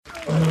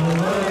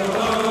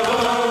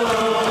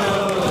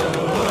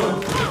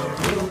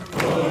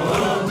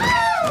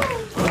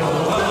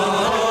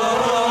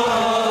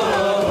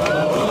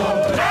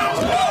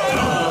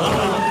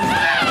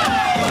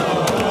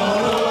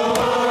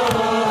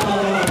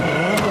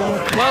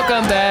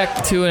Welcome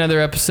back to another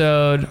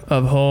episode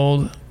of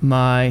Hold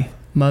My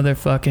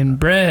Motherfucking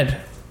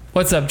Bread.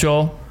 What's up,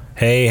 Joel?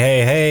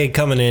 Hey,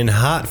 coming in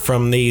hot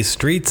from these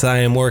streets. I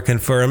am working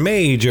for a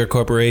major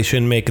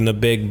corporation, making the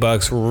big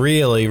bucks,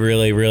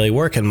 really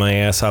working my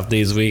ass off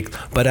these weeks.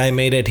 But I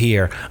made it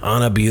here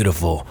on a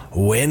beautiful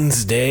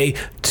Tuesday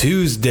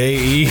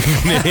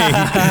evening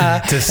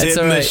to sit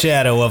in the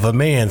shadow of a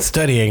man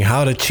studying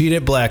how to cheat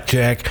at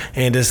blackjack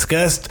and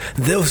discuss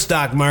the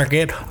stock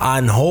market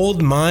on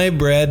Hold My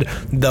Bread,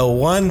 the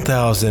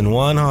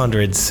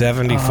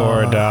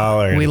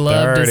 $1,174. We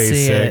love to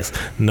see it.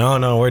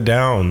 No, we're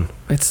down.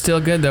 It's still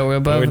good though. We're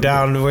above. We're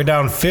down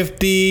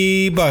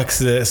 $50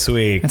 this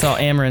week. It's all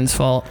Amarin's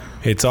fault.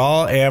 It's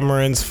all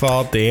Amarin's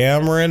fault. The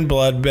Amarin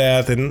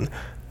bloodbath, and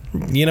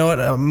you know what?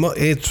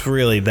 It's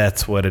really,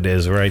 that's what it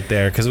is right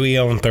there. Because we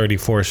own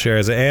 34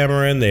 shares of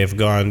Amarin. They've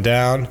gone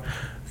down.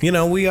 You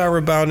know, we are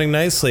rebounding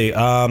nicely.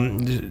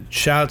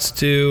 Shouts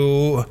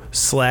to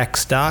Slack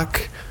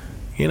Stock.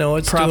 You know,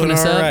 it's propping doing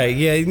us all up. right.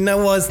 Yeah, no,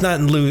 well, it's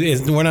not.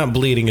 We're not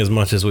bleeding as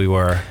much as we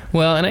were.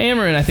 Well, and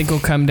Amarin, I think, will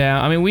come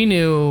down. I mean, we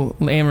knew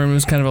Amarin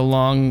was kind of a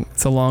long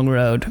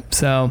road.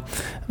 So,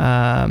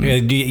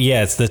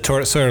 it's the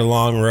sort of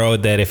long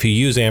road that if you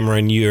use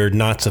Amarin, you're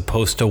not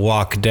supposed to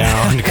walk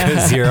down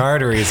because your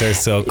arteries are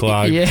so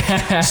clogged.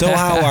 Yeah. So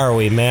how are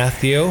we,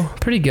 Matthew?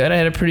 Pretty good. I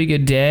had a pretty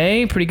good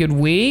day, pretty good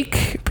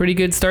week, pretty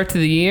good start to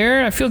the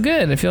year. I feel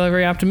good. I feel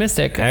very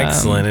optimistic.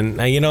 Excellent.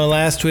 And,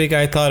 last week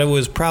I thought it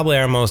was probably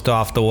our most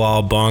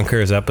off-the-wall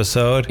bonkers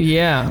episode.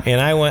 Yeah.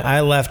 And I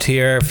left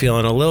here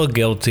feeling a little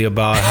guilty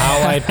about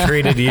how I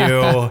treated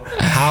you,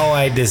 how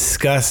I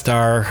discussed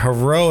our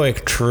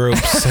heroic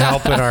troops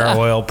helping our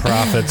oil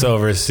profits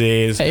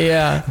overseas.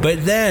 Yeah.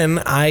 But then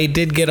I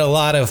did get a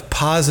lot of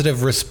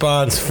positive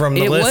response from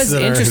the listeners. It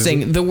was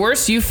interesting. The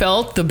worse you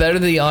felt, the better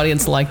the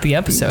audience liked the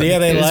episode. Yeah,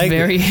 it was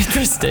very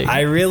interesting.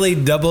 I really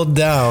doubled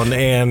down,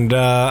 and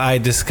I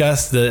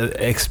discussed the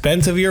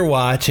expense of your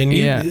watch,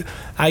 and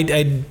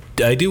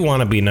I do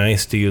want to be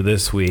nice to you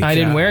this week. I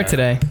didn't wear it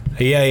today.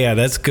 Yeah,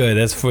 that's good.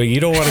 That's for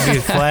you. Don't want to be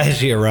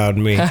flashy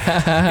around me.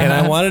 And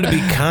I wanted to be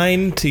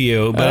kind to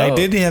you, but I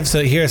did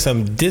hear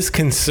some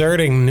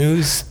disconcerting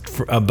news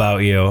about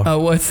you. Oh,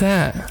 what's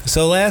that?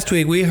 So last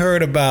week we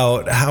heard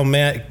about how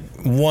Matt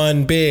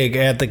won big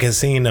at the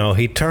casino.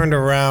 He turned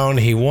around,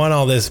 he won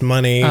all this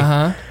money.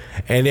 Uh-huh.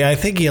 And I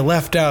think you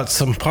left out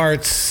some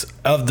parts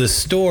of the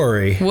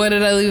story. What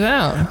did I leave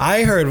out?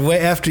 I heard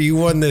after you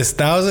won this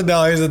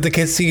 $1,000 at the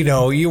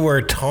casino, you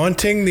were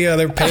taunting the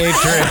other patrons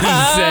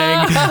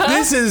saying,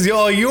 "This is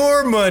all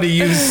your money,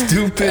 you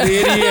stupid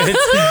idiots."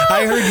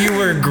 I heard you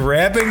were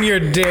grabbing your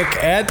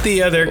dick at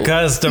the other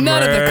customers.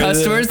 Not at the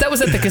customers. That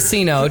was at the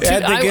casino. At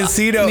the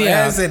casino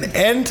as an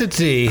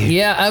entity.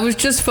 Yeah, I was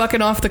just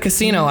fucking off the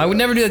casino. I would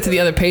never do that to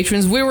the other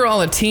patrons. We were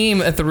all a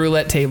team at the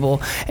roulette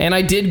table, and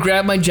I did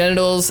grab my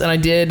genitals, and I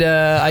did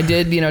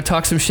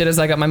talk some shit as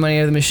I got my money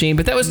out of the machine,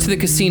 but that was to the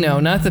casino,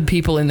 not the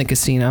people in the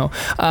casino.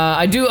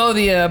 I do owe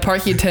the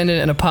parking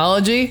attendant an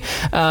apology.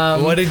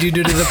 What did you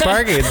do to the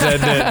parking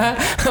attendant?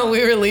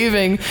 We were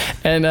leaving,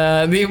 and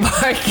the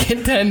parking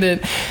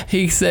attendant,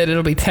 he said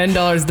it'll be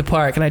 $10 to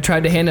park, and I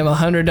tried to hand him a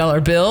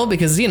 $100 bill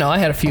because I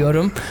had a few of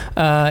them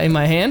in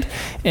my hand,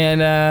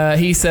 and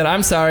he said,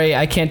 "I'm sorry,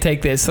 I can't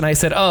take this." And I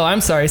said, "Oh, I'm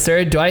sorry,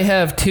 sir. Do I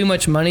have too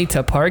much money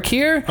to park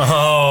here?"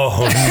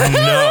 Oh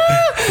no!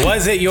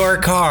 Was it your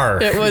car?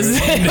 No,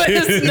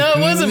 it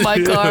wasn't my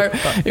car.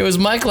 It was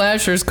Mike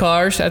Lasher's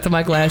car. Shout out to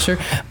Mike Lasher.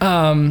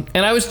 And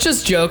I was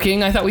just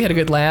joking. I thought we had a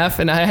good laugh,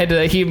 and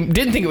he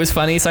didn't think it was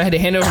funny, so I had to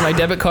hand over my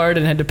debit card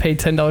and had to pay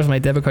 $10 my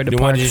debit card to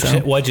park.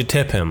 What'd you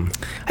tip him?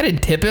 I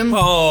didn't tip him.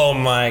 Oh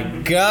my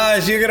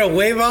gosh! You're gonna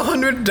wave a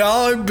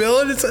 $100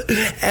 bill and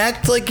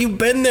act like you've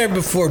been there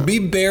before. Be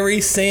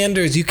Barry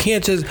Sanders. You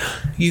can't just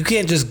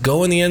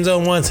go in the end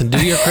zone once and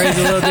do your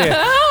crazy little thing.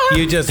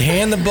 You just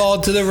hand the ball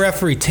to the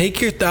referee. Take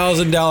your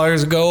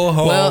 $1,000. Go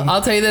home. Well,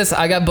 I'll tell you this.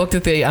 I got booked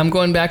I'm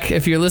going back,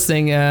 if you're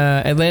listening,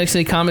 Atlantic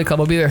City Comedy Club.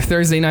 I'll be there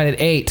Thursday night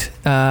at 8.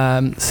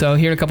 So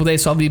here in a couple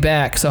days, so I'll be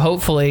back. So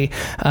hopefully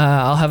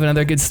I'll have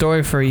another good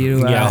story for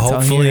you.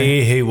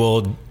 Hopefully he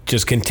will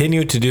just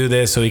continue to do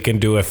this so he can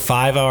do a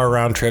 5-hour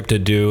round trip to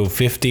do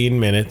 15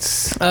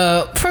 minutes.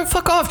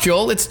 Fuck off,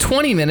 Joel. It's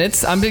 20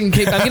 minutes. I'm getting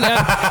paid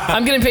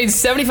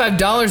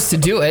 $75 to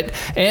do it,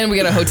 and we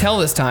got a hotel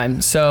this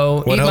time.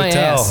 So what eat hotel? My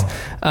ass.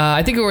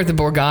 I think we're at the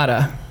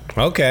Borgata.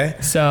 Okay.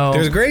 So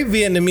there's great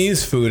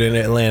Vietnamese food in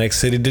Atlantic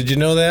City. Did you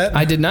know that?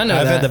 I did not know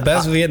that. I've had the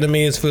best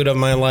Vietnamese food of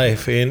my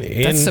life.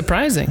 That's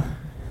surprising.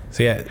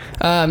 So yeah.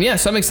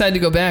 So I'm excited to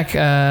go back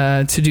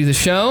to do the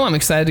show. I'm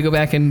excited to go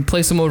back and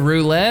play some more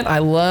roulette. I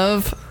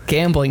love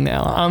gambling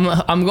now.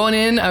 I'm going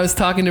in. I was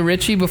talking to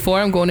Richie before.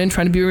 I'm going in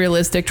trying to be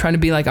realistic, trying to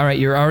be like, all right,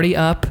 you're already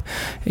up.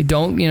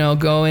 Don't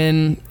go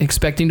in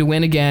expecting to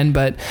win again.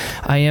 But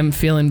I am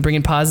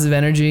bringing positive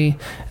energy,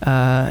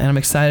 and I'm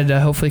excited to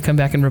hopefully come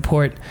back and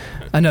report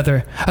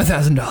another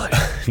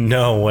 $1,000.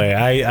 No way.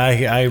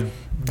 I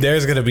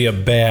there's going to be a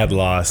bad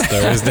loss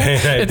Thursday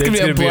night. It's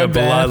going to be a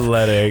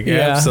bloodletting.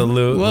 Yeah.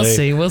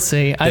 Absolutely. We'll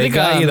see. I think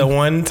got you the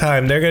one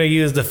time. They're going to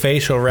use the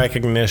facial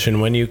recognition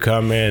when you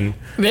come in.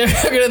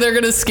 They're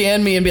gonna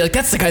scan me and be like,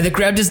 "That's the guy that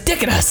grabbed his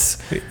dick at us."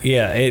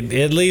 Yeah,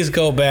 at least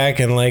go back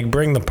and like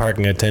bring the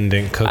parking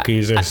attendant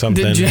cookies or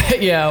something.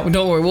 Yeah,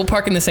 don't worry. We'll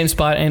park in the same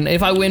spot, and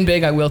if I win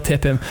big, I will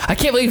tip him. I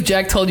can't believe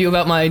Jack told you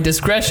about my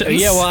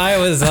discretions. Yeah, well, I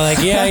was like,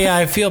 yeah,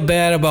 I feel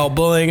bad about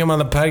bullying him on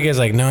the podcast.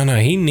 Like, no,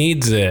 he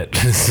needs it.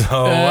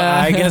 So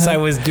I guess I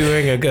was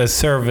doing a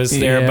service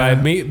there by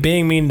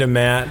being mean to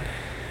Matt.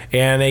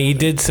 And he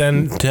did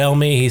tell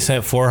me he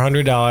sent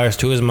 $400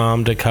 to his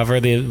mom to cover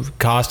the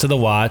cost of the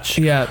watch.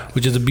 Yeah,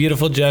 which is a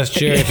beautiful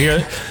gesture. If you're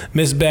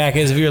Miss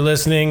Backus, if you're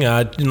listening,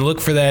 look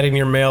for that in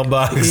your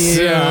mailbox.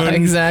 Yeah, soon.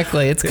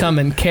 Exactly. It's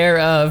coming. Care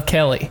of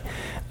Kelly.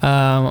 We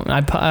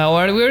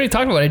already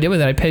talked about what I did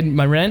with it. I paid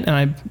my rent,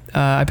 and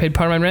I paid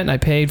part of my rent, and I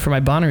paid for my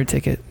Bonnaroo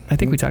ticket. I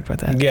think we talked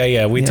about that.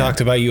 Yeah. We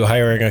talked about you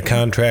hiring a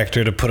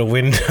contractor to put a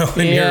window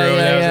in your room.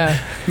 Yeah.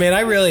 Man,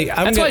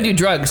 That's why I do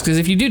drugs, because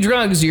if you do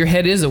drugs, your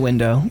head is a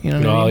window. You know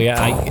what I mean?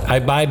 Yeah. I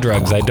buy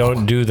drugs. I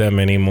don't do them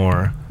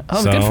anymore.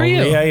 Oh, good for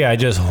you. Yeah, I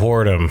just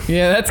hoard them.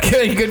 Yeah, that's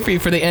good. Good for you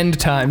for the end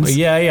times.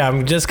 Yeah,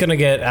 I'm just going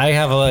to I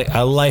have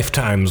a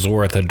lifetime's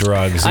worth of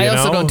drugs. I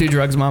also don't do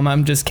drugs, Mom.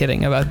 I'm just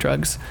kidding about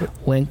drugs.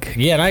 Wink.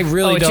 Yeah, and I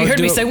really don't. You heard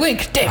me say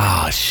wink. Damn.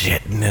 Oh,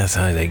 shit. That's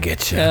how they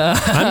get you.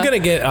 I'm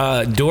going to get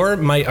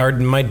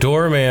my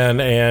doorman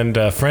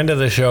and friend of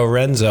the show,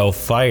 Renzo,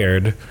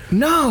 fired.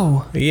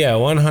 No. Yeah,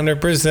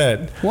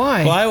 100%.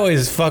 Why? Well, I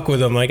always fuck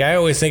with him. Like, I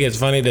always think it's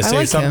funny to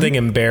say something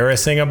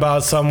embarrassing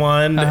about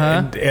someone.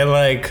 And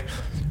like...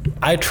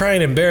 I try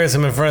and embarrass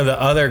him in front of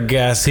the other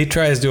guests. He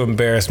tries to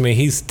embarrass me.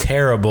 He's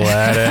terrible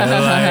at it.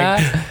 Like,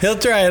 he'll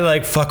try and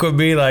like fuck with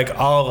me. Like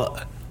I'll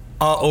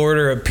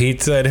order a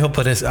pizza and he'll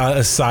put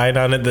a sign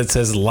on it that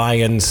says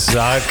 "Lion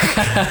suck."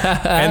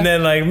 And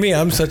then like me,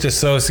 I'm such a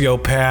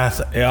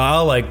sociopath.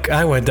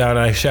 I went down and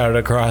I shouted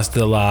across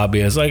the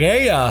lobby. I was like,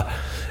 "Hey,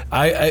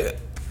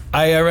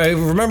 I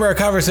remember our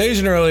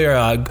conversation earlier.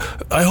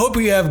 I hope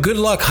you have good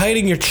luck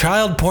hiding your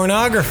child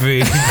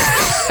pornography."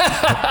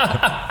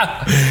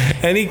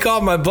 And he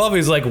called my bluff.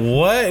 He's like,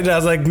 "What?" And I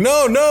was like,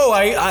 No,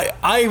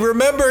 I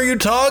remember you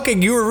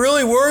talking. You were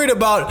really worried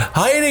about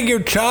hiding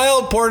your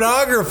child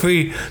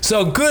pornography.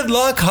 So good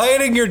luck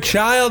hiding your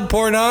child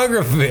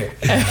pornography.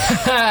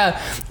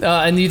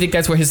 And you think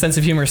that's where his sense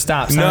of humor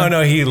stops? Huh?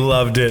 No, he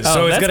loved it.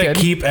 So it's gonna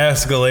keep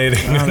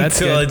escalating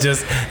until it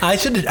just. I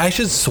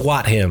should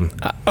SWAT him.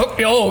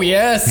 Oh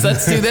yes,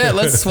 let's do that.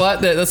 Let's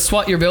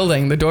SWAT your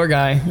building. The door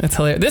guy. That's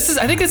hilarious.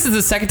 I think this is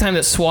the second time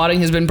that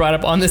swatting has been brought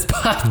up on this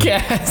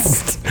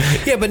podcast.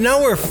 Yeah, but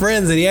now we're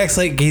friends, and he acts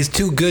like he's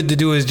too good to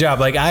do his job.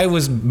 Like I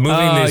was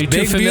moving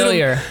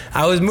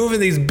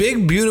these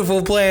big,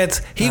 beautiful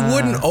plants. He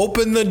wouldn't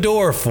open the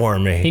door for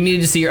me. He needed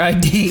to see your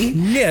ID.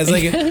 Yeah, it's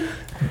like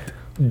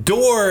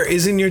door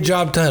is in your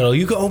job title.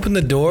 You can open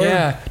the door.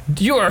 Yeah,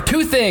 you are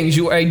two things.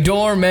 You are a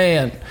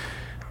doorman.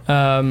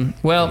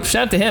 Well,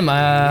 shout out to him.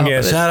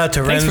 Shout out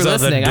to Renzo, for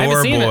listening. the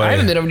door boy. I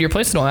haven't been over to your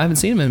place at all. I haven't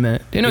seen him in a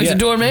minute. He's a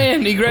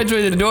doorman. He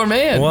graduated a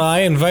doorman. Well, I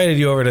invited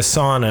you over to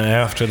sauna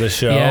after the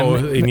show,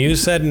 and you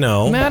said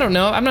no. Man, I don't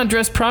know. I'm not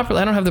dressed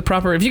properly. I don't have the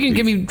proper. If you can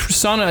give me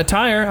sauna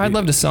attire, I'd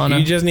love to sauna.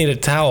 You just need a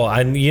towel.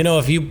 And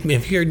if you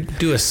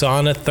do a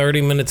sauna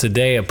 30 minutes a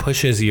day, it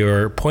pushes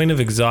your point of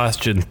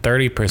exhaustion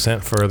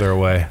 30% further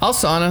away. I'll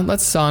sauna.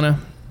 Let's sauna.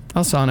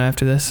 I'll sauna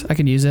after this. I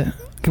can use it.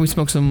 Can we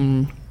smoke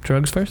some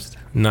drugs first?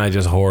 No, I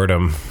just hoard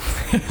them.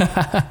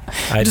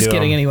 I'm just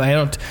kidding. Anyway, I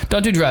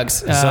don't do drugs.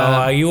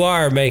 So you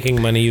are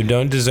making money you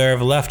don't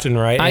deserve left and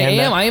right.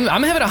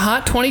 I'm having a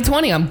hot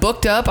 2020. I'm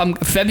booked up.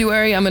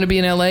 February. I'm going to be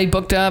in LA,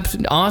 booked up.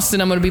 Austin,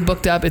 I'm going to be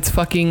booked up. It's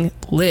fucking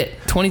lit.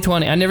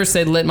 2020. I never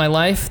said lit in my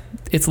life.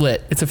 It's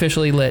lit. It's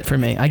officially lit for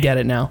me. I get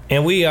it now.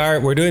 And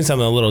we're doing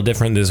something a little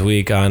different this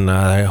week on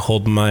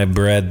Hold My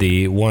Bread,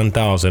 the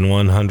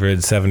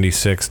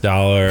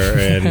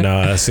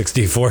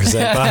 $1,176.64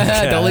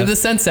 podcast. Don't leave the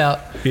cents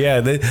out. Yeah,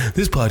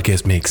 this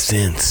podcast makes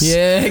sense.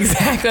 Yeah,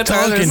 exactly. That's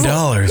Talking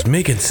dollars,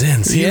 making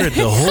sense here at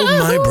the Hold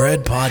My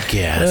Bread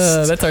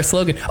podcast. That's our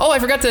slogan. Oh, I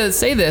forgot to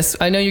say this.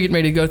 I know you're getting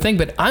ready to go thing,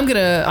 but we're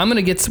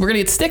gonna get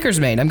stickers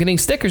made. I'm getting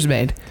stickers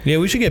made. Yeah,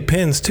 we should get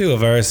pins too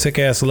of our sick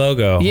ass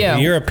logo. Yeah,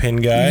 you're a pin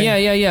guy.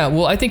 Yeah.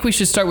 Well, I think we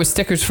should start with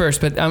stickers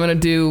first, but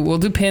we'll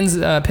do pins.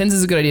 Pins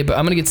is a good idea, but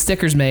I'm gonna get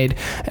stickers made,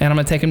 and I'm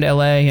gonna take them to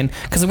LA, and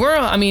because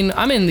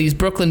I'm in these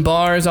Brooklyn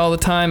bars all the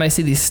time. I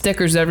see these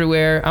stickers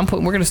everywhere.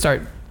 We're gonna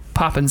start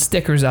popping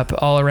stickers up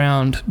all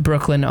around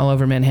Brooklyn, all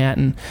over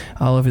Manhattan,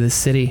 all over the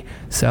city.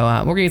 So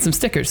we're gonna get some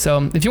stickers.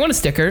 So if you want a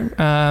sticker,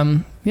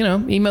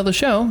 email the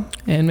show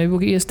and maybe we'll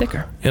get you a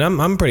sticker. And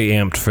I'm pretty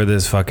amped for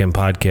this fucking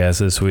podcast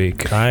this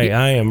week. I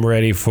am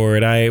ready for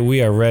it.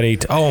 We are ready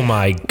to. Oh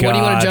my god! What do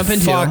you want to jump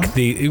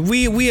into?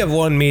 We have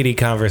one meaty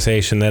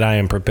conversation that I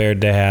am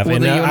prepared to have. Well,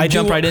 and you want to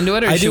jump right into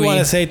it, or I do want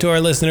to say to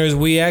our listeners,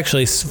 we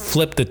actually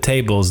flipped the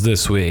tables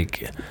this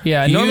week.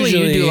 Yeah, normally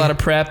you do a lot of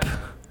prep.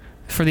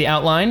 for the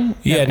outline.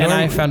 Yeah, and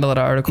I found a lot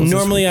of articles.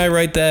 Normally I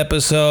write the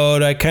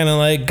episode. I kind of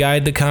like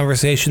guide the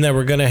conversation that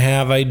we're going to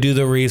have. I do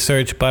the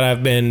research, but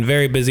I've been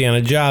very busy on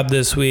a job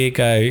this week.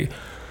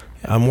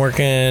 I'm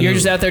working. You're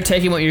just out there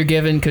taking what you're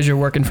given because you're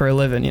working for a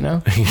living, you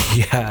know?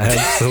 Yeah,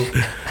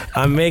 absolutely.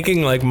 I'm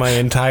making like my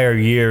entire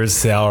year's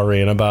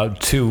salary in about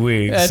 2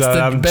 weeks. That's so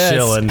the I'm best.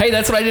 chilling. Hey,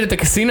 that's what I did at the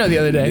casino the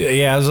other day.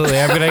 Yeah, absolutely.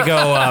 I'm going to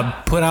go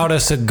put out a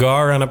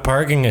cigar on a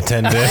parking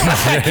attendant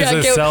as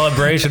a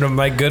celebration of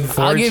my good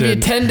fortune. I'll give you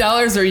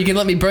 $10 or you can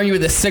let me burn you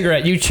with a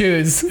cigarette. You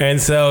choose.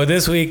 And so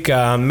this week,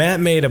 Matt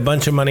made a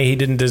bunch of money he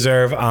didn't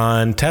deserve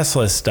on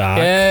Tesla stock.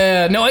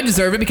 Yeah, no, I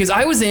deserve it because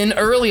I was in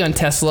early on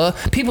Tesla.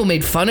 People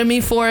made fun of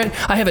me for it.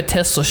 I have a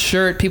Tesla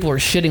shirt. People were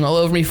shitting all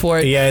over me for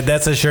it. Yeah,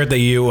 that's a shirt that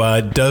you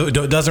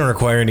doesn't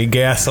require any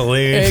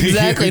gasoline.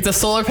 Exactly. It's a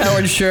solar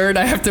powered shirt.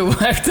 I have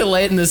to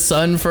lay it in the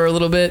sun for a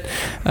little bit.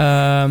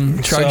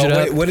 Charge it up.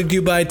 Wait, what did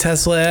you buy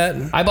Tesla at?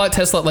 I bought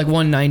Tesla at like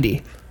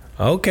 190.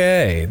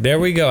 Okay, there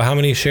we go. How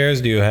many shares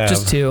do you have?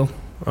 Just 2.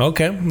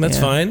 Okay, that's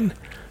fine.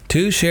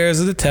 2 shares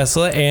of the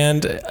Tesla,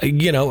 and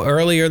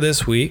earlier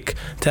this week,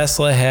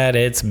 Tesla had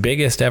its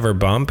biggest ever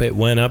bump. It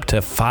went up to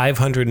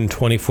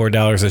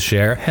 $524 a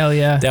share. Hell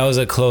yeah. That was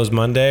a close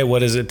Monday.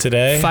 What is it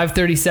today?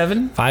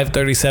 $537.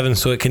 $537,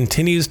 so it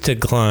continues to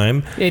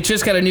climb. It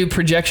just got a new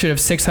projection of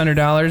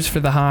 $600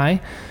 for the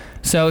high.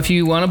 So if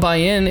you want to buy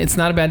in, it's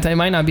not a bad time. It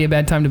might not be a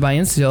bad time to buy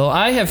in still.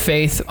 I have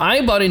faith.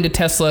 I bought into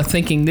Tesla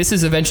thinking this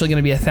is eventually going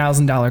to be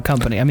 $1,000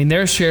 company. I mean,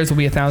 their shares will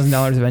be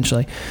 $1,000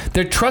 eventually.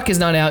 Their truck is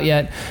not out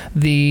yet.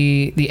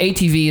 The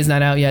ATV is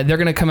not out yet. They're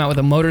going to come out with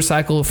a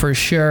motorcycle for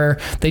sure.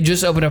 They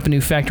just opened up a new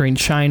factory in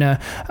China.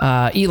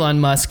 Elon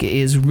Musk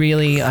is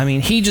really, I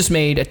mean, he just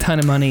made a ton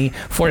of money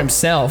for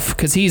himself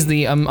because he's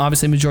the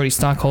obviously majority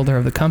stockholder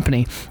of the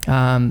company.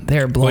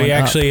 They're blowing up. Well, he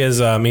actually is.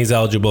 He's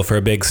eligible for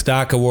a big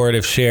stock award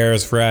if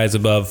shares rise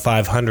above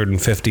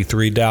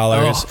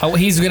 $553. Oh,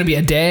 he's going to be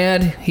a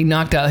dad. He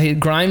knocked out.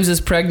 Grimes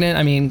is pregnant.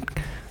 I mean,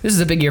 this is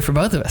a big year for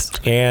both of us.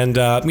 And,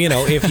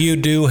 if you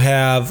do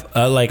have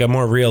a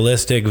more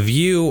realistic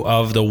view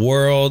of the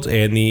world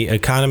and the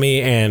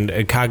economy and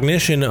a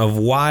cognition of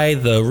why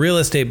the real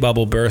estate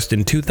bubble burst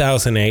in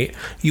 2008,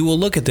 you will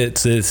look at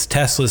this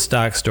Tesla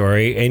stock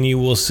story and you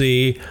will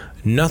see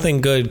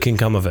nothing good can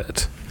come of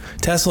it.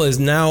 Tesla is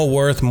now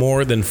worth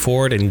more than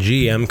Ford and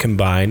GM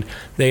combined.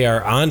 They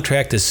are on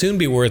track to soon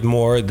be worth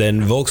more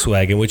than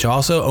Volkswagen, which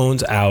also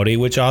owns Audi,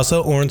 which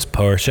also owns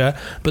Porsche.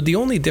 But the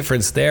only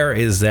difference there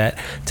is that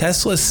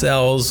Tesla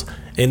sells,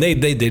 and they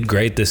did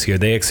great this year.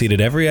 They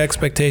exceeded every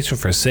expectation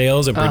for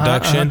sales and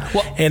production.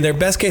 Well, and their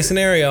best case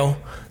scenario,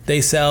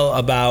 they sell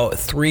about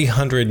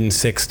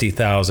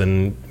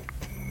 360,000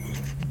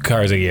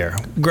 cars a year.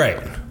 Great.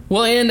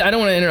 Well, and I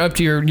don't want to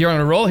interrupt you. You're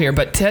on a roll here,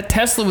 but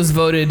Tesla was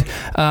voted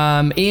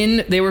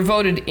they were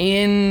voted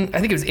in, I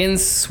think it was in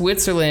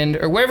Switzerland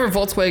or wherever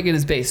Volkswagen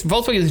is based.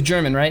 Volkswagen is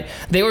German, right?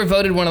 They were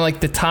voted one of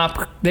like the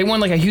top, they won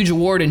like a huge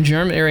award in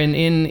Germany or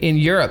in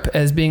Europe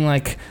as being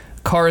like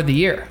car of the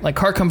year, like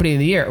car company of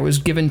the year. It was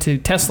given to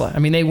Tesla. I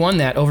mean, they won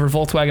that over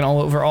Volkswagen,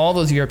 over all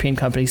those European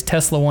companies.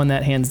 Tesla won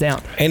that hands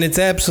down. And it's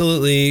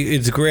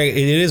great. It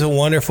is a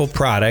wonderful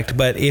product.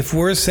 But if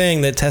we're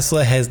saying that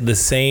Tesla has the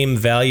same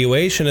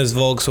valuation as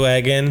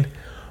Volkswagen,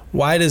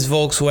 why does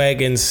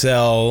Volkswagen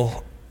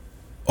sell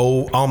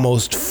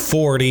almost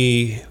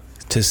 40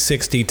 to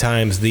 60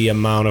 times the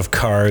amount of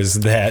cars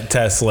that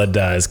Tesla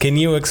does? Can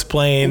you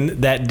explain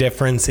that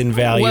difference in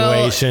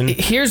valuation? Well,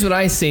 here's what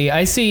I see.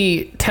 I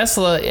see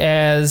Tesla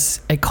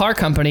as a car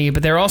company,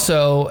 but they're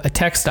also a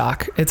tech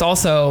stock. It's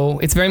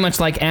very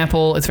much like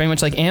Apple. It's very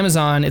much like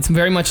Amazon. It's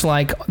very much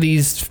like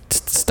these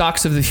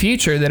stocks of the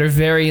future that are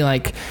very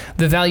like,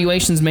 the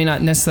valuations may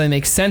not necessarily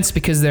make sense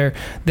because they're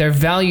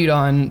valued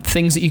on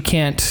things that you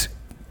can't,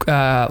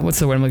 what's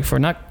the word I'm looking for?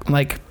 Not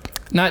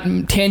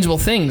tangible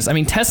things. I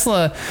mean,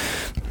 Tesla,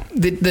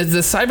 the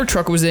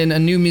Cybertruck was in a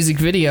new music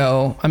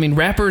video. I mean,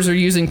 rappers are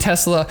using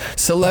Tesla.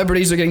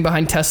 Celebrities are getting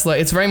behind Tesla.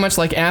 It's very much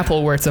like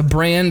Apple, where it's a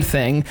brand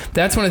thing.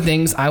 That's one of the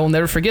things, I will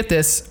never forget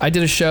this. I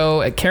did a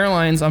show at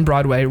Caroline's on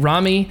Broadway.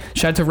 Rami,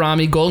 shout out to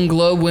Rami, Golden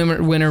Globe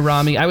winner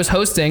Rami. I was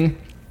hosting.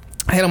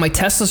 I had on my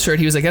Tesla shirt.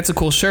 He was like, that's a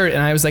cool shirt.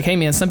 And I was like, hey,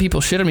 man, some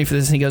people shit on me for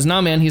this. And he goes,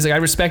 no, man. He's like, I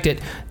respect it.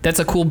 That's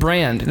a cool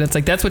brand. And it's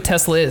like, that's what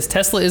Tesla is.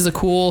 Tesla is a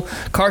cool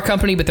car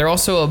company, but they're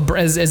also,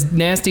 as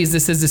nasty as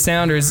this is to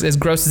sound or as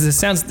gross as this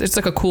sounds, it's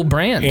like a cool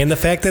brand. And the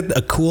fact that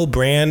a cool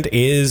brand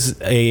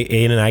is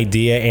an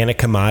idea and a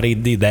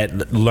commodity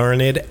that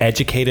learned,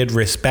 educated,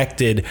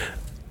 respected,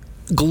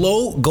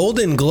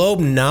 Golden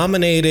Globe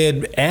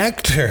nominated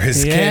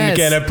actors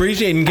can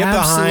appreciate and get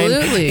behind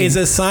is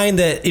a sign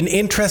that an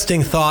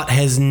interesting thought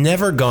has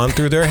never gone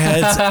through their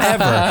heads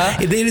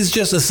ever. It is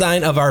just a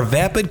sign of our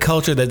vapid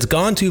culture that's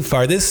gone too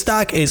far. This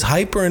stock is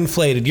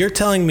hyperinflated. You're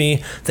telling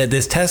me that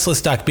this Tesla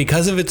stock,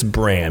 because of its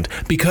brand,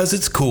 because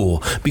it's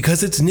cool,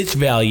 because it's niche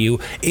value,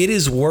 it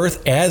is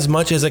worth as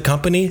much as a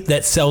company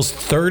that sells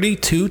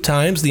 32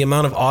 times the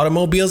amount of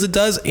automobiles it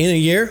does in a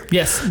year?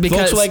 Yes,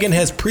 because Volkswagen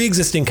has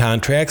pre-existing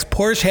contracts.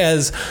 Porsche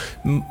has,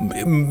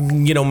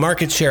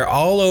 market share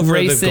all over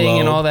Racing the globe,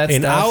 and all that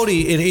and stuff.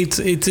 Audi,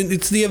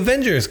 it's the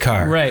Avengers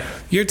car. Right.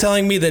 You're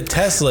telling me that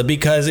Tesla,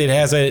 because it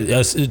has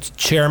a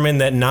chairman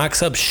that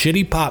knocks up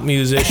shitty pop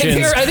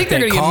musicians, I think they're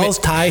that gonna calls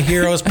Thai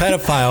heroes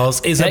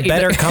pedophiles, is a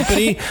better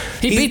company?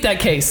 He beat that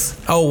case.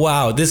 Oh,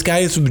 wow. This guy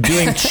is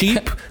doing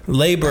cheap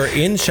labor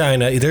in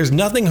China. There's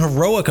nothing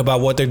heroic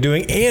about what they're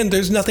doing, and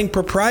there's nothing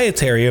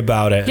proprietary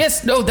about it.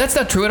 Yes, no, that's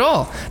not true at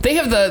all. They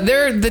have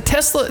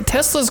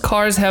Tesla's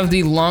cars have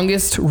the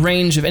longest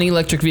range of any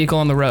electric vehicle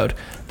on the road.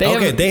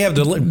 Their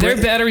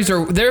batteries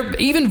are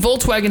even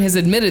Volkswagen has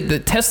admitted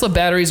that Tesla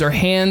batteries are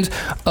hand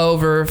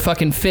over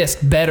fucking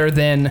fist better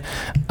than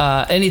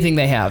anything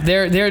they have.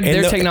 Their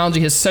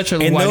technology has such a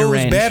wider range.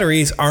 And those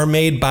batteries are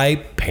made by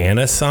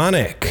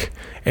Panasonic.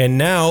 And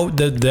now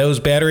those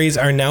batteries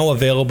are now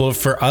available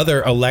for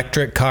other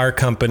electric car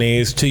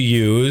companies to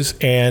use.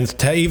 And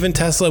even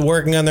Tesla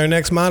working on their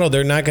next model,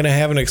 they're not going to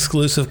have an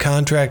exclusive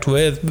contract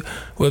with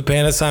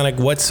Panasonic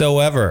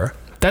whatsoever.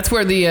 That's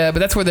where they have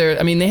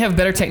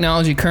better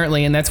technology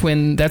currently, and that's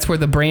where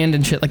the brand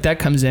and shit like that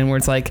comes in, where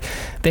it's like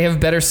they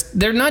have better.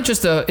 They're not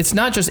just it's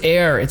not just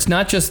air. It's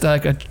not just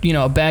like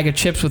a bag of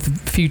chips with a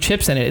few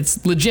chips in it.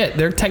 It's legit.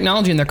 Their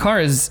technology in their car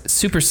is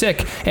super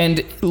sick.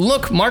 And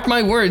look, mark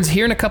my words,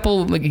 here in a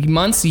couple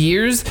months,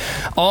 years,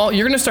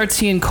 you're gonna start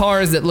seeing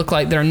cars that look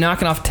like they're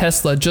knocking off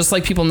Tesla, just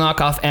like people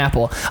knock off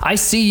Apple. I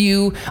see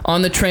you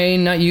on the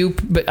train, not you,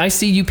 but I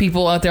see you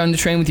people out there on the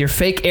train with your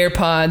fake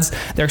AirPods.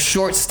 They're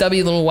short,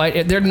 stubby little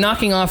white. They're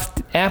knocking off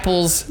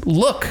Apple's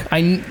look.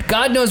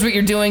 God knows what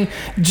you're doing.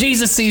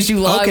 Jesus sees you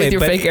live with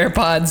your fake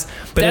AirPods.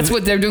 That's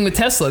what they're doing with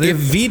Tesla. If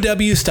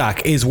VW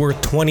stock is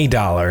worth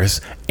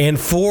 $20 and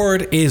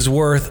Ford is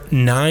worth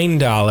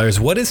 $9,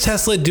 what is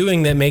Tesla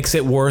doing that makes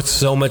it worth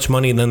so much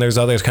money than there's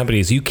other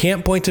companies? You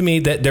can't point to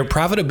me that their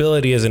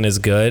profitability isn't as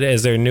good,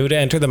 as they're new to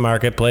enter the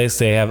marketplace.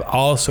 They have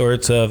all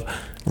sorts of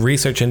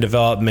research and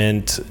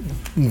development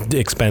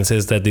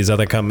expenses that these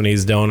other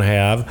companies don't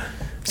have.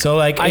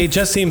 So, it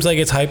just seems like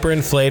it's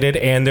hyperinflated,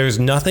 and there's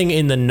nothing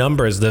in the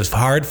numbers, the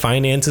hard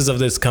finances of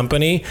this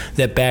company,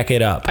 that back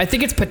it up. I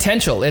think it's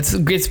potential. It's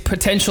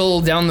potential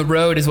down the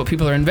road is what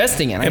people are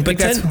investing in. I think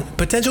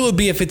potential would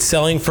be if it's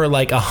selling for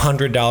like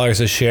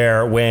 $100 a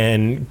share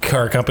when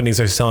car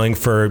companies are selling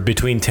for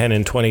between $10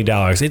 and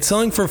 $20. It's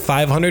selling for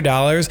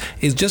 $500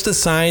 is just a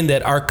sign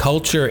that our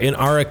culture and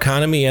our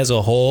economy as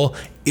a whole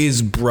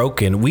is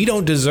broken. We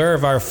don't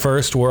deserve our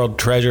first world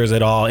treasures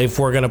at all if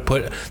we're going to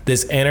put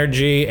this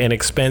energy and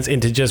expense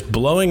into just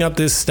blowing up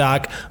this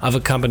stock of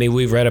a company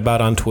we've read about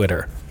on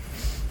Twitter.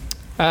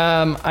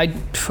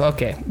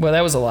 Okay. Well,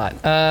 that was a lot.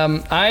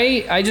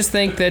 I just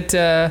think that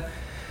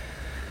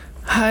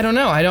I don't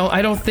know. I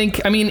don't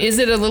think. I mean, is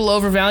it a little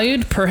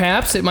overvalued?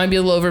 Perhaps it might be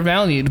a little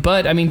overvalued,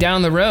 but I mean,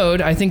 down the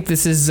road, I think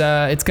this is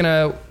it's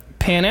gonna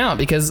pan out,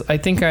 because I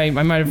think I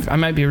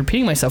might be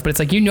repeating myself, but it's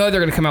like, they're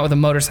going to come out with a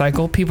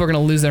motorcycle. People are going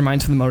to lose their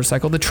minds for the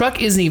motorcycle. The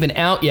truck isn't even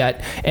out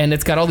yet, and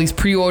it's got all these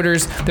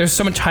pre-orders. There's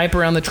so much hype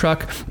around the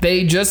truck.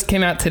 They just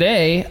came out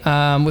today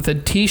with a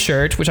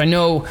T-shirt, which I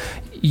know,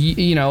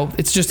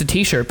 it's just a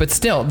T-shirt, but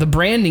still, the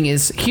branding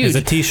is huge. It's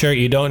a T-shirt.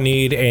 You don't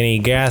need any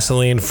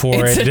gasoline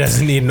for it. It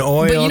doesn't need an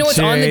oil change. But you know what's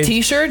on the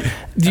T-shirt?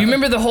 Do you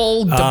remember the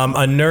whole...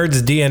 a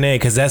nerd's DNA,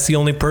 because that's the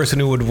only person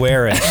who would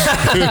wear it.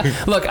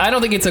 Look, I don't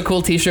think it's a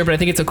cool T-shirt, but I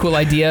think it's a cool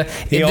idea.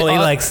 He only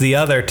likes the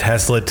other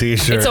Tesla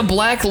T-shirt. It's a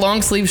black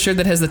long sleeve shirt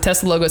that has the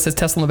Tesla logo. It says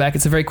Tesla on the back.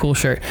 It's a very cool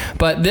shirt.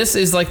 But this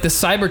is like the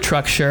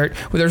Cybertruck shirt,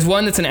 where there's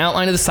one that's an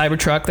outline of the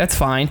Cybertruck. That's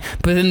fine.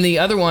 But then the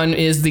other one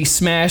is the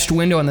smashed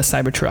window on the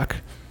Cybertruck.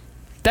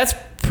 That's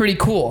pretty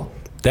cool.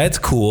 That's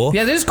cool.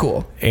 Yeah, that is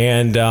cool.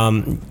 And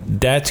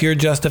that's your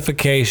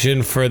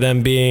justification for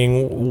them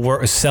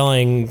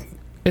selling...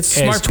 It's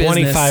smart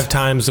 25 business.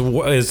 times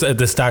is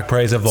the stock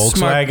price of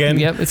Volkswagen.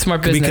 Yep, it's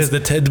smart business.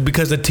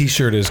 Because the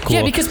T-shirt is cool.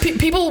 Yeah, because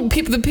people,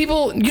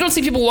 you don't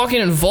see people walking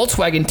in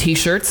Volkswagen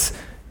T-shirts.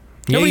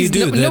 Yeah, you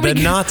do. The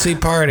Nazi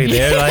party.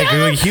 They're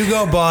like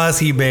Hugo Boss.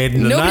 He made the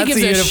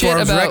Nazi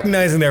uniforms,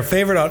 recognizing their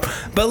favorite.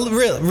 But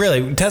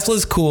really,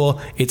 Tesla's cool.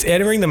 It's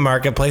entering the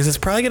marketplace. It's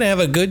probably going to have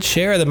a good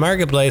share of the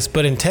marketplace.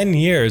 But in 10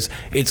 years,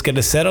 it's going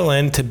to settle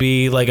in to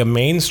be like a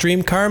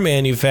mainstream car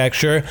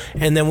manufacturer.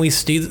 And then we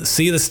see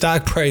the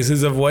stock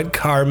prices of what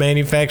car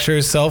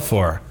manufacturers sell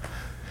for.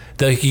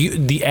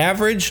 The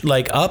average,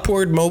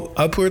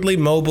 upwardly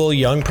mobile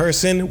young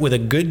person with a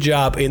good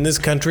job in this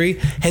country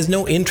has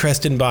no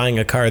interest in buying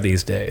a car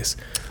these days.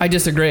 I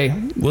disagree.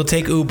 We'll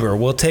take Uber.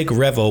 We'll take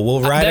Revo.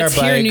 We'll ride our bikes.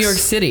 That's here in New York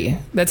City.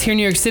 That's here in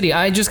New York City.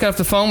 I just got off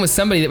the phone with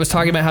somebody that was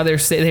talking about how they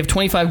have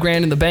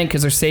 $25,000 in the bank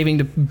because they're saving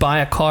to buy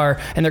a car,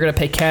 and they're going to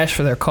pay cash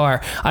for their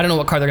car. I don't know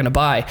what car they're going to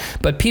buy,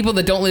 but people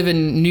that don't live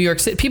in New York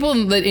City, people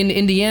in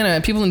Indiana,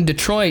 people in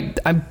Detroit,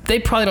 they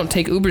probably don't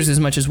take Ubers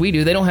as much as we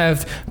do. They don't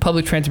have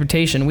public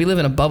transportation. We live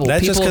in a bubble.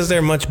 That's just because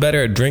they're much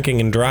better at drinking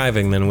and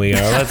driving than we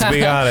are. Let's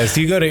be honest.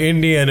 You go to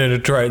Indiana and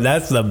Detroit,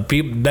 that's the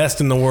best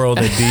in the world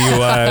at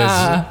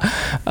DUIs.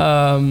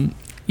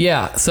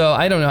 Yeah, so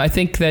I don't know. I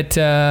think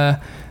that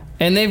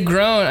And they've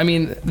grown. I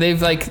mean, they've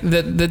like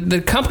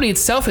the company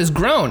itself has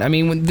grown. I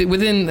mean,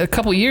 within a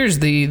couple years,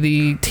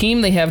 the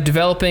team they have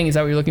developing, is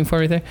that what you're looking for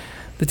right there?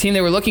 The team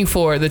they were looking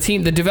for, the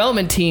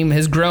development team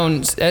has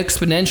grown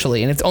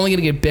exponentially, and it's only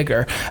going to get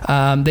bigger.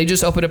 They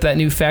just opened up that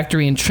new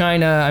factory in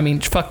China. I mean,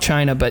 fuck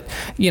China, but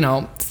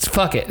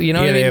fuck it. You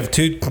know what I mean?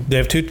 They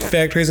have two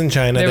factories in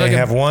China. They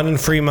have one in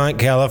Fremont,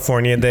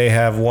 California. They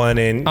have one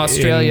in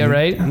Australia,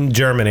 right?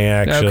 Germany,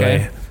 actually.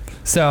 Okay.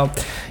 So,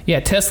 yeah,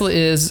 Tesla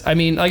is, I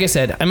mean, like I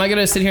said, am I going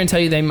to sit here and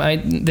tell you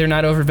they're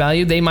not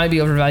overvalued? They might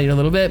be overvalued a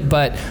little bit,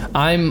 but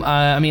I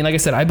mean, like I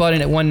said, I bought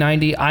in at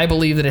 190. I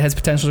believe that it has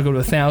potential to go to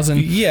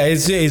 1,000. Yeah,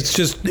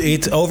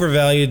 it's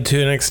overvalued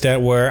to an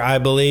extent where I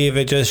believe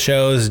it just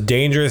shows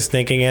dangerous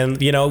thinking. And,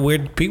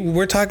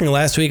 we're talking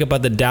last week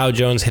about the Dow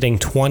Jones hitting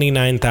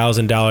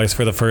 $29,000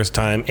 for the first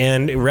time.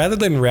 And rather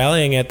than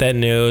rallying at that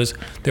news,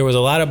 there was a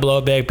lot of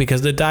blowback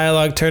because the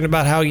dialogue turned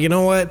about how, you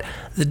know what?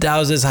 The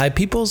Dow's is high.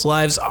 People's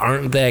lives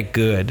aren't that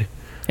good.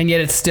 And yet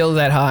it's still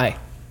that high.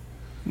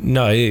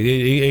 No,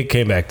 it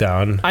came back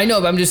down. I know,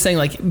 but I'm just saying,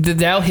 like, the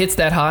Dow hits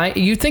that high.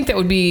 You'd think that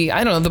would be,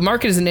 I don't know, the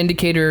market is an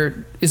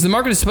indicator. The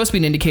market is supposed to be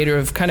an indicator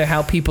of kind of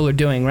how people are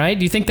doing, right?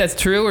 Do you think that's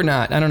true or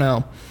not? I don't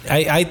know.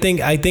 I think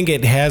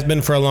it has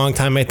been for a long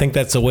time. I think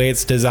that's the way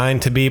it's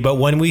designed to be. But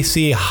when we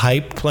see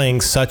hype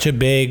playing such a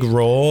big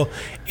role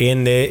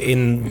in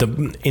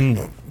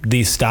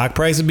these stock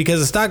prices, because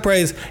the stock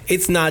price,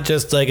 it's not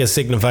just like a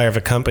signifier of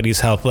a company's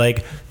health.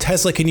 Like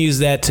Tesla can use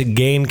that to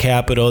gain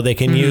capital. They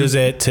can use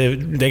it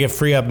they can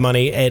free up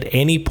money at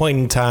any point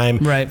in time.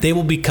 Right. They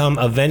will become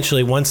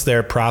eventually, once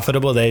they're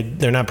profitable,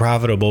 they're not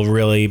profitable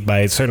really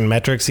by certain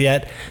metrics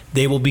yet.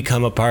 They will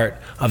become a part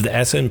of the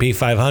S&P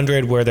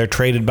 500 where they're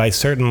traded by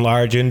certain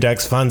large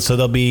index funds. So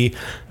they'll be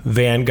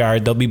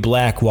Vanguard, they'll be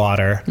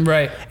Blackwater.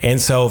 Right.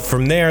 And so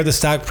from there, the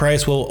stock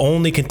price will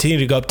only continue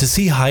to go up. To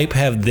see hype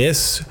have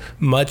this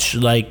much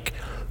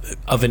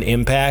of an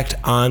impact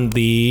on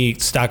the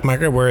stock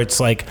market where it's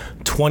like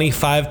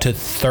 25 to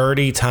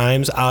 30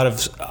 times out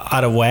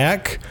of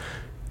whack,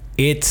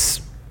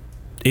 it's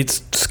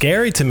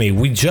scary to me.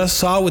 We just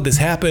saw what this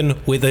happen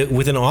with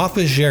an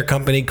office share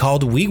company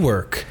called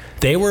WeWork.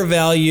 They were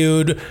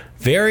valued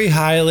very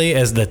highly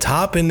as the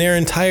top in their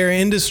entire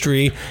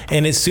industry,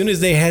 and as soon as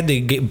they had to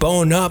get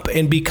bone up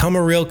and become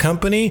a real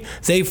company,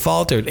 they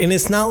faltered. And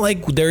it's not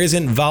like there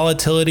isn't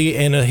volatility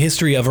and a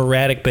history of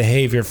erratic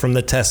behavior from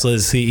the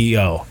Tesla's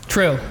CEO.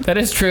 True. That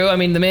is true. I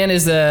mean, the man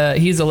is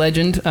he's a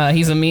legend.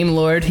 He's a meme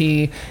lord.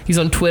 He's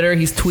on Twitter.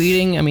 He's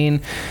tweeting. I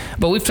mean,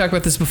 but we've talked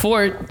about this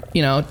before.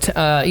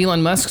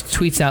 Elon Musk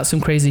tweets out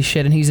some crazy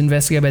shit, and he's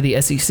investigated by the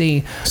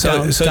SEC.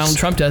 So Donald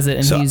Trump does it,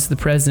 and he's the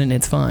president.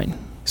 It's fine.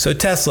 So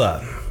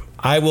Tesla,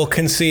 I will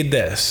concede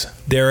this.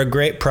 They're a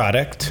great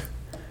product.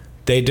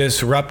 They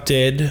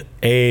disrupted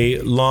a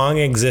long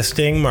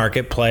existing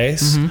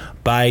marketplace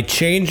by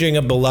changing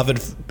a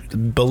beloved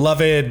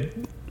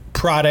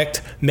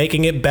product,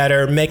 making it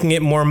better, making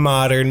it more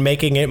modern,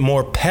 making it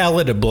more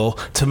palatable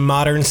to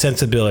modern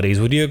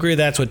sensibilities. Would you agree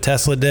that's what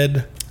Tesla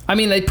did? I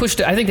mean, I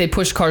think they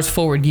pushed cars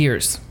forward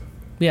years.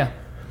 Yeah.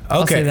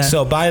 Okay,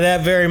 so by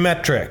that very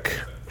metric,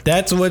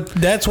 that's what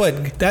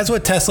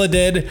Tesla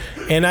did,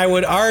 and I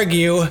would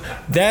argue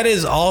that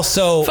is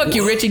also. Fuck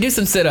you, Richie. Do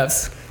some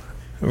sit-ups.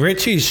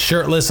 Richie's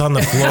shirtless on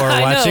the floor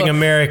watching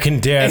American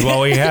Dad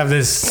while we have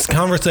this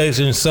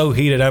conversation so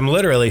heated. I'm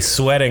literally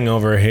sweating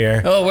over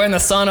here. Oh, we're in the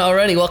sauna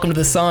already. Welcome to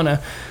the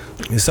sauna.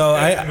 So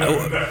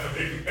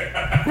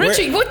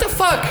Richie, what the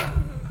fuck?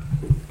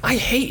 I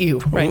hate you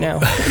right now.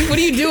 What are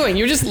you doing?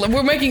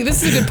 We're making,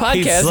 this is a good podcast.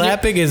 He's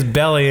slapping his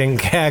belly and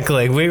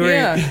cackling.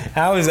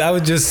 I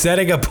was just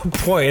setting up a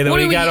point, and then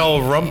we got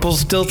old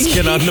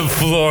Rumpelstiltskin on the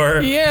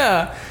floor.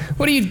 Yeah.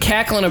 What are you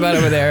cackling about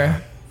over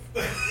there?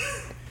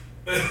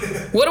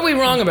 What are we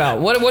wrong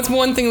about? What's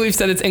one thing we've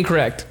said that's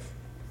incorrect?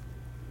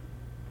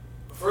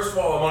 First of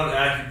all, I'm on an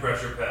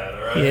acupressure pad,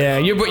 all right? Yeah,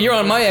 you're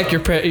on my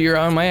acupressure. You're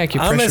on my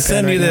acupressure. I'm gonna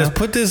send you this. Now.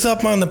 Put this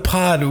up on the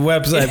pod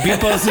website.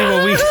 People see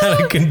what we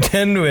gotta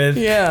contend with.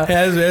 Yeah.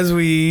 As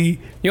we.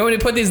 You want me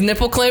to put these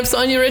nipple clamps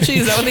on you, Richie?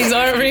 Is that what these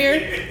are over here?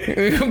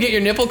 Get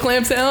your nipple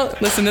clamps out.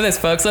 Listen to this,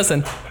 folks.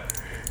 Listen.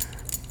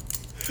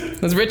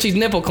 That's Richie's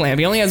nipple clamp.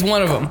 He only has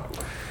one of them.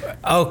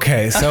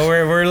 Okay, so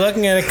we're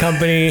looking at a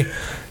company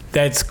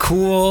that's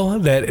cool,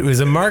 that it was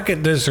a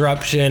market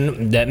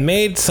disruption, that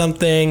made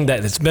something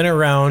that's been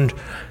around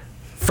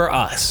for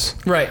us.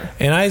 Right.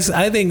 And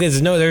I think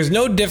there's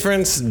no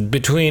difference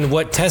between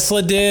what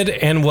Tesla did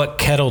and what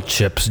Kettle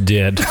Chips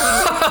did.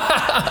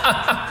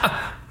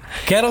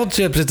 Kettle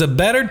Chips, it's a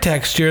better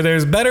texture,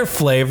 there's better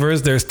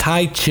flavors, there's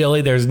Thai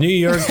chili, there's New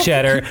York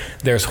cheddar,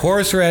 there's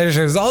horseradish,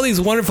 there's all these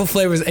wonderful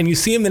flavors, and you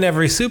see them in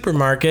every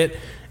supermarket,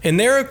 and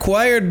they're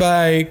acquired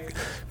by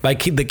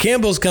the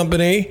Campbell's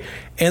Company,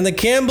 and the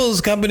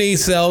Campbell's Company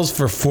sells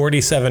for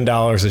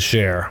 $47 a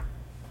share.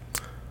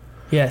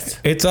 Yes.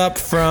 It's up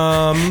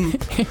from,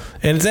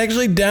 and it's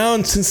actually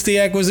down since the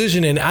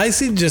acquisition. And I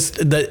see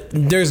just that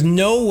there's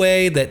no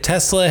way that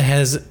Tesla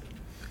has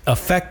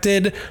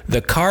affected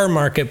the car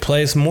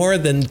marketplace more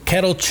than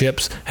kettle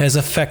chips has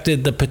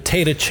affected the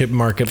potato chip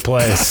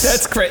marketplace.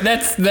 That's great.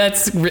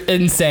 That's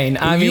insane.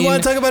 I mean, you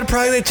want to talk about a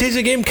product that changed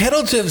the game?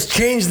 Kettle chips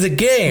changed the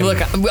game. Look,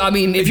 I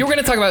mean, if you're going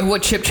to talk about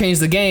what chip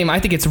changed the game, I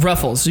think it's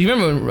Ruffles. You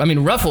remember? I mean,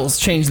 Ruffles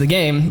changed the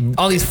game.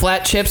 All these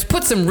flat chips.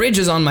 Put some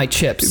ridges on my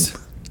chips.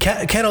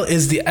 Kettle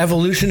is the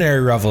evolutionary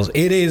Ruffles.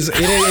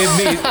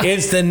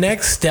 It's the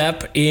next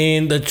step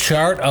in the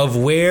chart of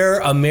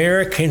where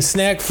American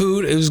snack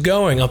food is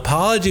going.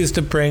 Apologies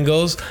to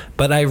Pringles,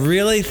 but I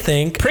really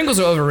think Pringles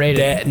are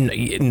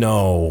overrated.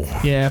 No.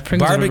 Yeah,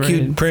 Pringles barbecued are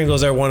overrated.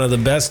 Pringles are one of the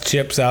best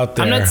chips out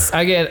there.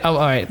 All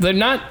right. They're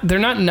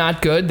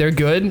not good. They're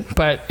good,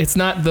 but it's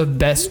not the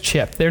best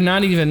chip. They're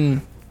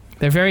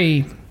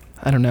very,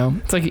 I don't know.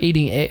 It's like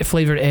eating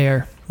flavored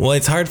air. Well,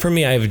 it's hard for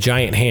me. I have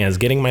giant hands.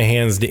 Getting my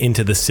hands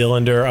into the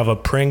cylinder of a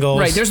Pringles.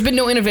 Right. There's been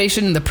no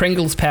innovation in the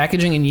Pringles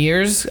packaging in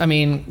years. I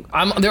mean,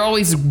 they're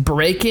always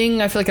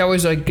breaking. I feel like I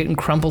always getting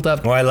crumpled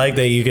up. Well, I like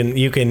that you can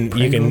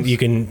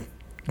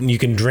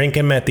drink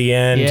them at the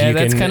end. Yeah,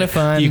 that's kind of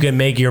fun. You can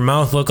make your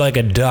mouth look like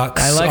a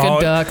duck's. I like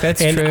a duck.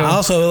 That's true. And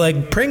also,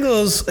 like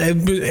Pringles,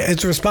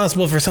 it's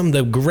responsible for some of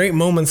the great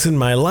moments in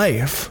my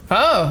life.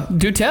 Oh,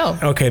 do tell.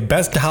 Okay,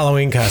 best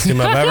Halloween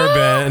costume I've ever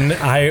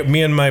been.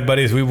 Me and my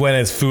buddies, we went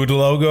as food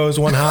logos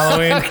one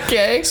Halloween.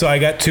 Okay. So I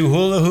got 2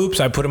 hula hoops.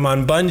 I put them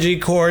on bungee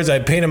cords. I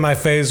painted my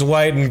face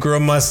white and grew a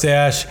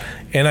mustache.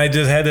 And I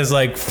just had this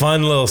like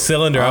fun little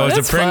cylinder. I was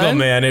a Pringle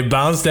man. It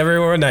bounced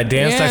everywhere, and I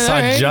danced. I saw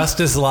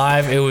Justice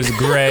live. It was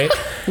great.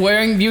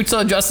 You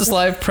saw Justice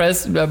live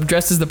dressed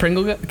as the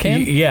Pringle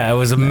can? Yeah, it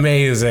was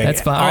amazing.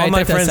 That's fun. All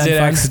my friends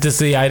did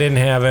ecstasy. I didn't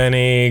have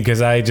any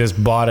because I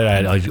just bought it.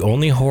 I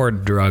only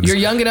hoard drugs. You're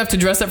young enough to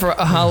dress up for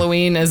a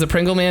Halloween as a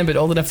Pringle man, but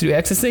old enough to do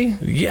ecstasy?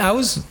 Yeah, I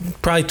was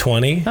probably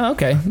 20. Oh,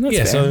 okay. That's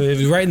fair. So it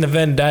was right in the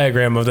Venn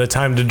diagram of the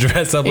time to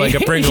dress up like a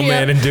Pringle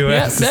man and do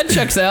ecstasy. That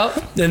checks out.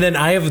 And then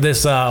I have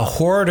this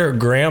hoarder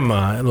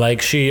grandma.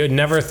 Like, she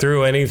never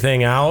threw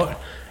anything out.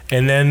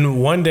 And then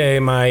one day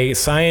my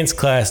science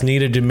class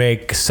needed to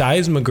make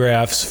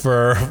seismographs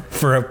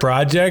for a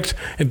project.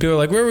 And people were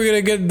like, where are we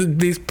going to get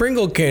these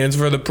Pringle cans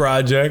for the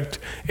project?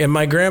 And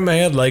my grandma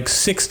had like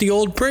 60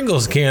 old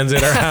Pringles cans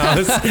in her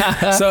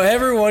house. So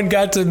everyone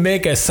got to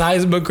make a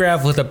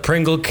seismograph with a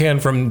Pringle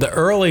can from the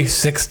early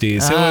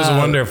 60s. It was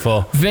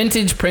wonderful.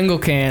 Vintage Pringle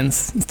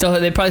cans.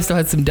 They probably still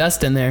had some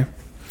dust in there.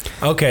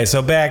 Okay,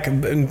 so back, I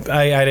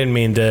didn't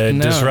mean to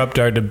disrupt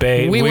our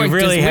debate. We were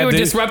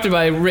disrupted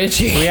by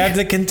Richie. We had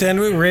to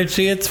contend with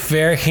Richie. It's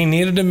fair. He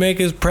needed to make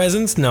his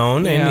presence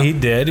known, and he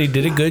did. He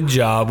did a good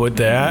job with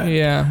that.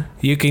 Yeah.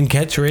 You can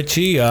catch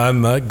Richie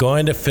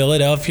going to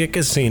Philadelphia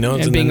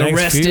casinos in the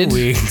next few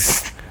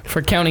weeks.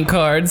 For counting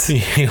cards.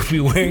 He'll be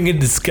wearing a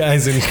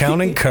disguise and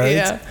counting cards.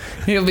 Yeah.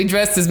 He'll be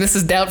dressed as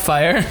Mrs.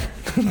 Doubtfire.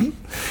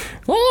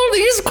 Oh,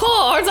 these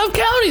cards, I'm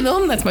counting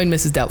them. That's my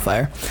Mrs.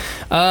 Doubtfire.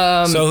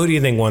 So who do you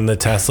think won the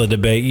Tesla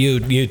debate? You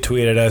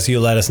tweeted us. You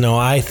let us know.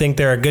 I think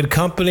they're a good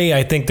company.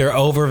 I think they're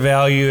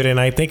overvalued. And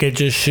I think it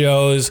just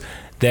shows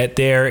that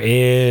there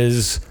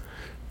is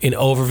an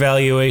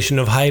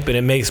overvaluation of hype, and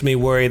it makes me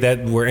worry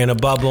that we're in a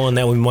bubble and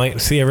that we might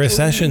see a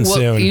recession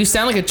soon. You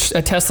sound like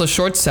a Tesla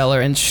short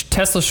seller, and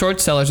Tesla short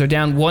sellers are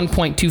down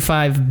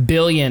 $1.25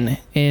 billion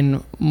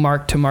in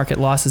mark-to-market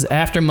losses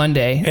after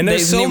Monday. And they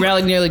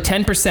rallied nearly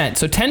 10%.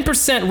 So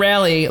 10%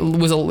 rally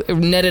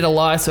netted a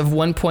loss of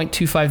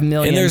 $1.25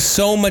 million. And there's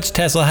so much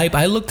Tesla hype.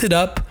 I looked it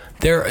up.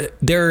 There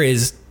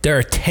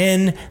are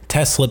 10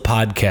 Tesla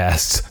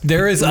podcasts.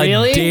 There is a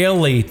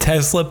daily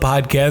Tesla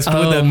podcast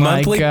with a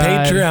monthly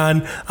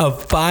Patreon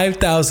of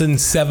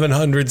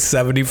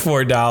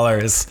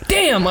 $5,774.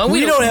 Damn,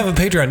 we don't have a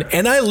Patreon.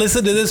 And I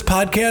listen to this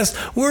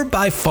podcast. We're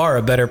by far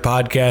a better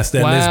podcast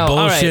than this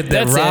bullshit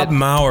that Rob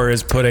Maurer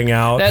is putting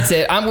out. That's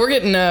it. We're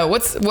getting There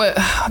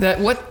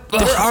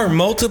are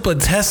multiple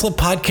Tesla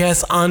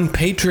podcasts on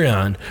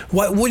Patreon.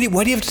 What do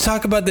you have to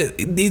talk about that?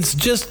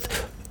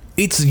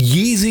 It's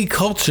Yeezy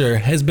culture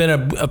has been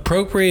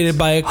appropriated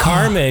by a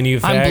car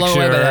manufacturer. I'm blown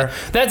away by that.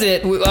 That's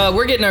it.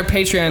 We're getting our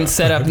Patreon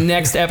set up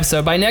next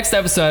episode. By next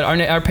episode,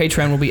 our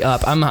Patreon will be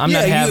up. I'm not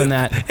having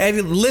that.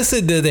 And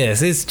listen to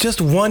this. It's just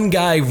one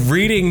guy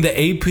reading the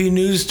AP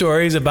news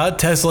stories about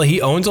Tesla. He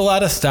owns a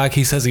lot of stock.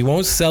 He says he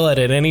won't sell it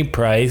at any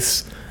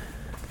price.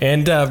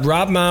 And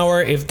Rob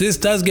Maurer, if this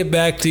does get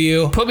back to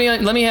you, put me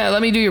on. Let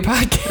me do your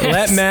podcast.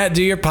 Let Matt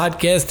do your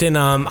podcast, and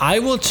I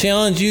will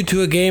challenge you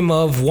to a game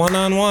of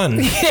one-on-one.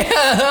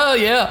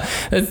 Yeah,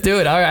 let's do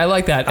it. All right, I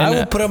like that. I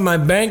will put up my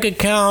bank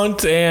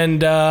account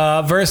and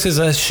versus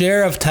a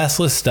share of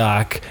Tesla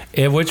stock.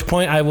 At which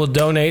point, I will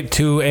donate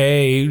to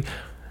a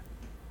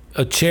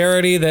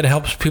charity that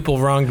helps people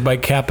wronged by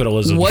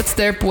capitalism. What's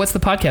the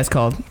podcast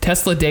called?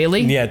 Tesla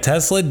Daily? Yeah,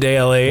 Tesla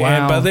Daily.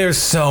 Wow. But there's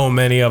so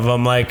many of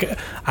them. Like,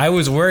 I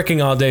was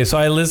working all day, so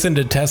I listened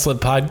to Tesla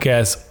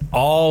podcasts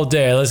all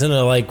day. I listened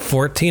to like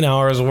 14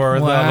 hours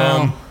worth of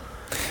them.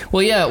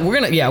 Well, yeah, we're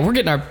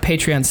getting our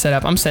Patreon set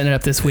up. I'm setting it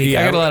up this week.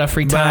 Yeah, I got a lot of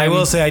free time. But I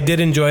will say I did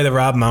enjoy the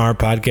Rob Mauer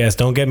podcast.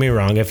 Don't get me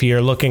wrong. If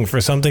you're looking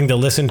for something to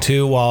listen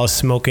to while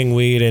smoking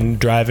weed and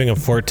driving a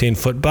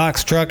 14-foot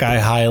box truck, I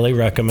highly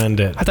recommend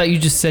it. I thought you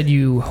just said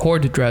you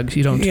hoard drugs.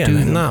 You don't do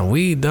them. No,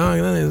 weed, dog.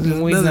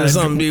 Weed's That's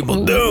what some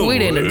people do.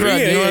 Weed ain't a drug.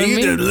 You know what I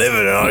mean? just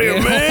living out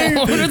here,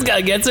 man. This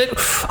guy gets it. Yeah,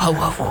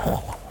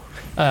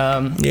 it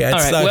all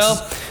right. sucks. Well,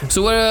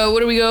 so what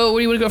do we go? Where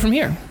do you want to go from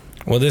here?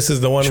 Well, this is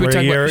the one Should we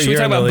where talk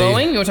you're about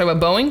Boeing? You want to talk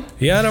about Boeing?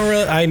 Yeah, I don't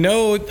really. I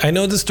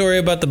know the story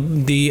about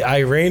the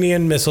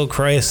Iranian missile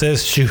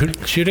crisis,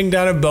 shooting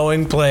down a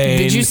Boeing plane.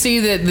 Did you see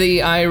that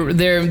the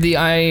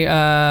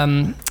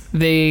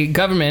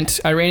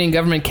Iranian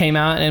government came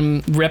out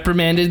and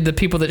reprimanded the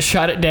people that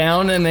shot it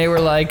down, and they were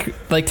like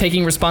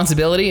taking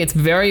responsibility? It's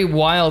very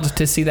wild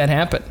to see that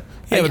happen.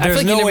 Yeah, but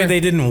there's no way they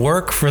didn't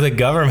work for the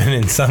government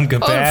in some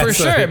capacity. Oh, for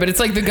sure. But it's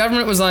like the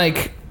government was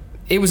like,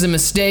 it was a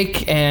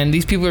mistake, and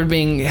these people are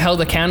being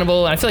held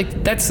accountable. I feel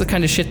like that's the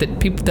kind of shit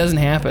that doesn't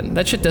happen.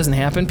 That shit doesn't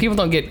happen. People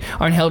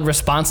aren't held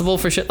responsible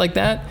for shit like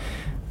that.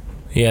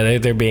 Yeah,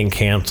 they're being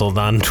canceled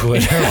on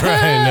Twitter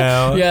right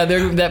now. Yeah,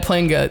 that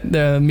plane got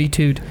Me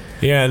Too'd.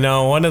 Yeah,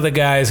 no, one of the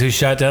guys who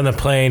shot down the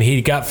plane,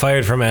 he got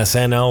fired from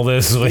SNL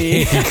this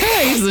week.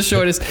 He's the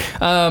shortest.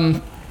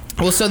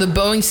 Well, so the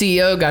Boeing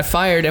CEO got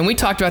fired, and we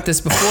talked about this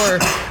before.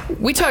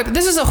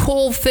 This is a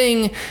whole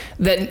thing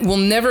that will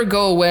never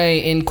go away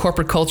in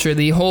corporate culture,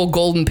 the whole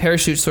golden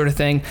parachute sort of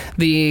thing.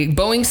 The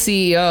Boeing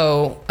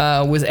CEO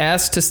was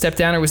asked to step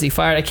down, or was he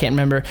fired? I can't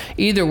remember.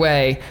 Either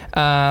way,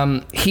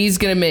 he's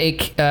going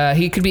to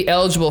he could be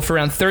eligible for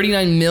around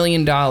 $39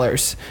 million.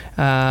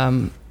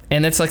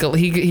 And that's like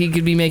he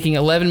could be making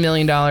 $11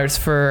 million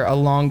for a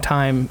long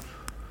time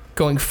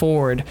going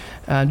forward,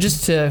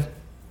 just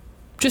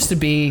to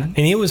be. And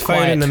he was fired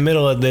quiet in the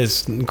middle of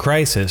this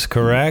crisis,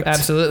 correct?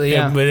 Absolutely,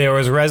 yeah. But there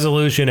was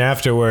resolution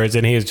afterwards,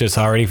 and he was just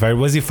already fired.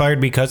 Was he fired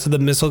because of the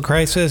missile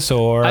crisis,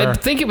 or? I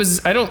think it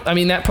was.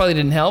 That probably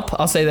didn't help.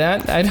 I'll say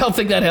that. I don't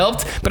think that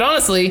helped. But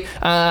honestly,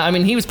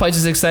 he was probably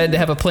just excited to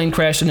have a plane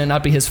crash and it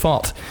not be his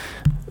fault.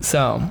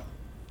 So.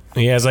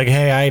 Yeah, it's like,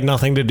 hey, I had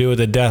nothing to do with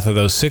the death of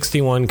those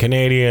 61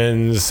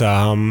 Canadians.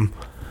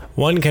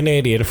 One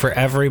Canadian for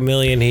every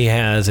million he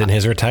has in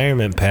his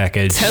retirement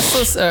package.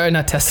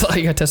 Not Tesla.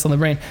 You got Tesla in the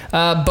brain.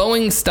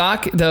 Boeing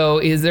stock, though,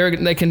 is they're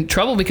in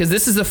trouble because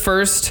this is the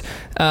first.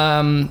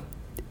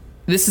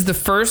 This is the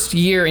first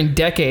year in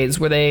decades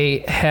where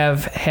they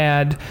have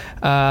had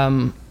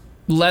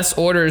less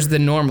orders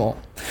than normal.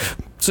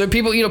 So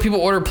people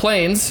order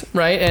planes,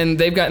 right? And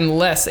they've gotten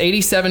less.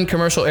 87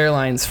 commercial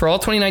airlines. For all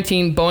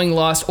 2019, Boeing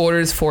lost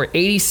orders for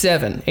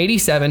 87,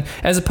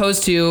 as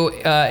opposed to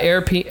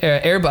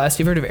Airbus.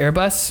 You've heard of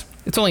Airbus?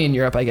 It's only in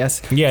Europe, I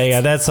guess. Yeah,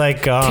 that's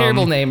like...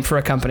 terrible name for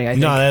a company, I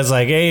think. No, that's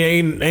like,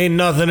 ain't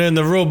nothing in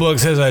the rule book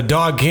says a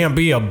dog can't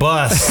be a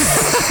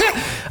bus.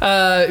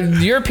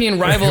 European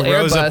rival Airbus...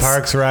 Rosa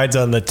Parks rides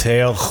on the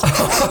tail.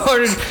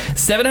 ordered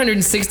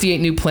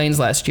 768 new planes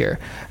last year.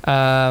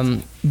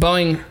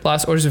 Boeing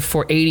lost orders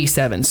for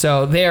 87.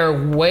 So they're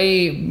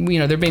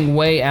they're being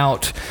way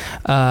out.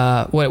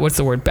 What's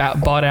the word?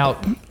 Bought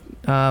out,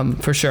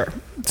 for sure.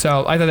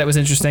 So I thought that was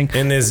interesting.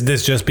 And is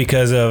this just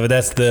because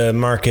that's the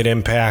market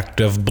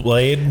impact of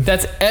Blade?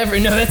 That's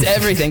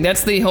everything.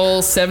 That's the whole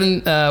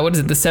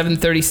the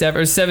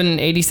 737 or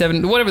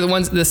 787, whatever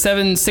the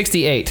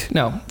 768.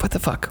 No, what the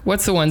fuck?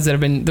 What's the ones that have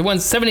been, the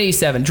ones,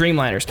 787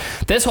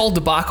 Dreamliners. This whole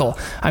debacle,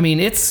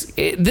 this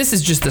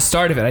is just the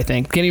start of it, I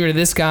think. Getting rid of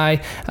this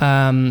guy,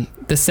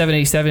 the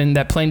 787,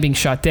 that plane being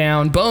shot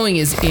down. Boeing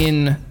is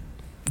in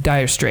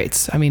dire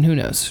straits. Who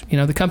knows?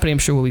 The company I'm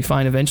sure will be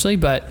fine eventually,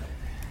 but...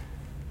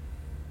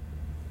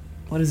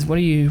 What is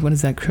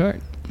that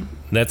chart?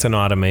 That's an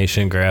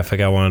automation graphic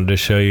I wanted to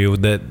show you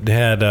that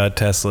had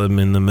Tesla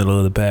in the middle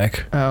of the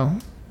back. Oh,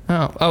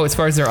 as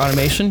far as their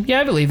automation?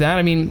 Yeah, I believe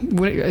that.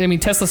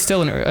 Tesla's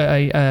still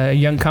a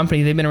young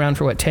company. They've been around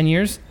for 10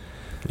 years?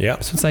 Yeah.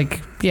 So it's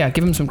like, yeah,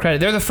 give them some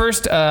credit. They're the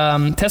first,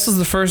 Tesla's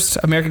the first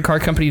American car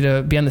company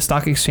to be on the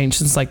stock exchange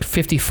since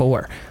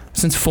 54.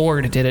 Since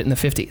Ford did it in the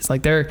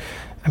 50s.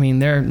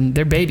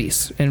 They're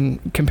babies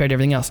and compared to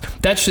everything else.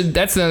 That's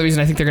another reason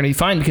I think they're going to be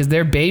fine, because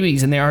they're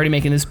babies and they're already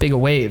making this big of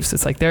waves.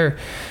 It's like they're,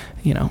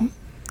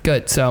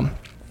 good. So,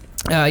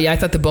 I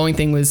thought the Boeing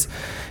thing was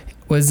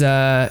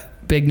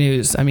big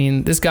news.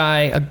 This guy,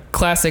 a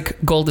classic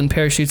golden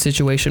parachute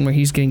situation where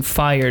he's getting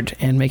fired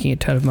and making a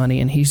ton of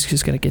money, and he's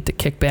just going to get to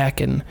kick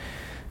back and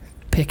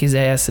pick his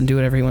ass and do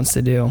whatever he wants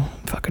to do.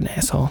 Fucking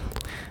asshole.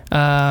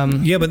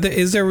 But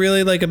is there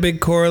really a big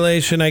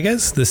correlation? I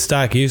guess the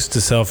stock used to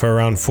sell for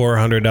around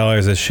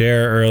 $400 a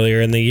share earlier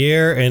in the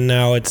year, and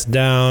now it's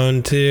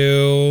down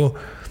to...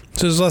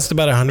 So it's lost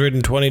about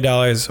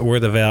 $120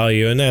 worth of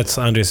value, and that's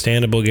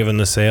understandable given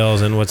the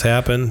sales and what's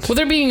happened. Well,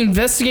 they're being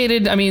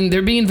investigated.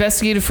 They're being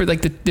investigated for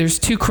there's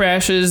 2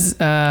 crashes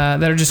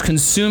that are just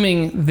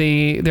consuming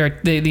the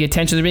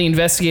attention. They're being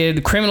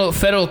investigated. The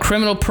federal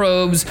criminal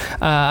probes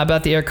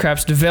about the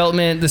aircraft's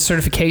development, the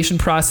certification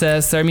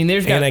process.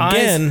 There's got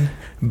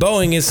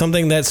Boeing is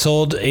something that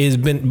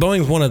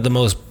Boeing's one of the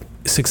most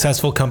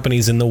successful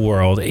companies in the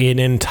world. An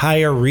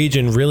entire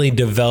region really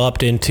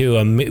developed into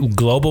a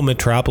global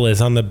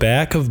metropolis on the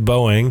back of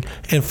Boeing.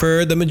 And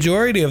for the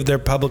majority of their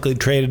publicly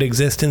traded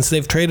existence,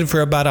 they've traded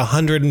for about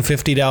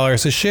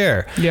 $150 a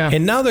share. Yeah.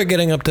 And now they're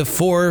getting up to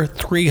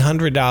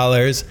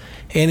 $300.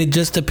 And it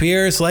just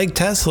appears like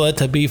Tesla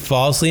to be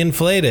falsely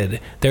inflated.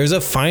 There's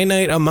a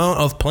finite amount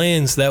of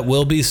planes that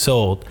will be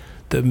sold.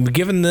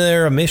 Given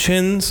their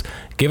emissions,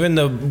 given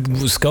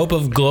the scope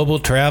of global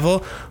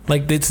travel,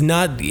 like it's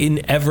not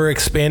an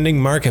ever-expanding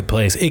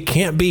marketplace. It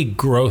can't be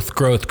growth.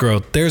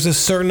 There's a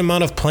certain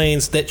amount of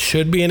planes that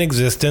should be in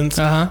existence.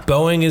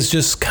 Boeing is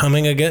just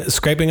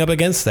scraping up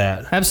against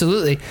that.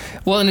 Absolutely.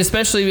 Well, and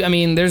especially, I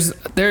mean,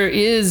 there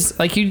is,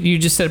 like you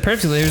just said it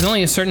perfectly, there's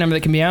only a certain number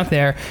that can be out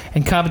there,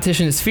 and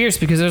competition is fierce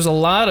because there's a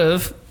lot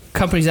of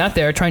companies out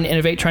there trying to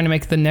innovate, trying to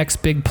make the next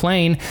big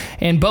plane,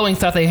 and Boeing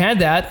thought they had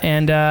that,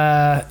 and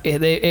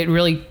it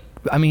really,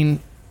 I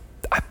mean,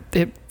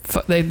 they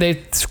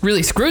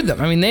really screwed them.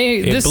 I mean,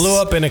 it blew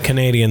up in a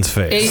Canadian's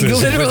face.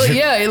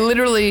 It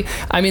literally.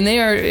 I mean,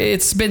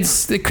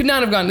 it could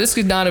not have gone. This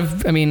could not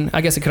have. I mean,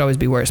 I guess it could always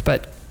be worse,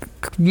 but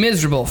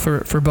miserable for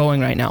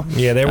Boeing right now.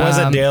 Yeah, there was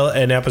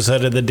an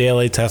episode of the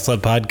Daily Tesla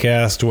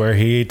podcast where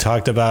he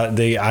talked about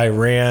the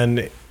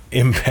Iran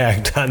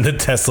impact on the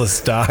Tesla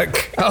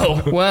stock.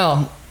 Oh,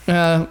 well,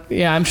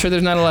 yeah, I'm sure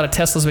there's not a lot of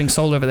Teslas being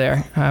sold over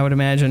there, I would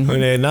imagine.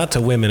 Not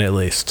to women, at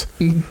least.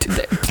 Can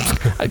they?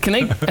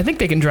 I think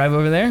they can drive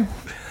over there.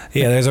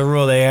 Yeah, there's a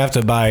rule they have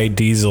to buy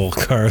diesel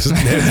cars.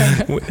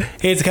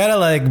 It's kind of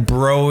like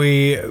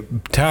bro-y,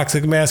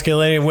 toxic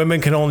masculinity.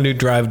 Women can only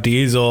drive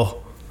diesel.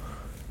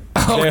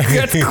 Oh,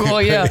 that's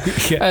cool, yeah.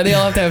 They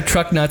all have to have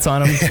truck nuts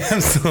on them.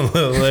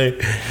 Absolutely.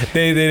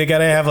 They got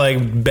to have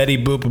like Betty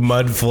Boop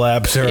mud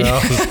flaps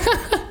around.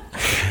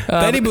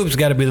 Betty Boop's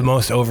got to be the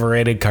most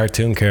overrated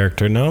cartoon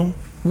character, no?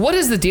 What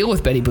is the deal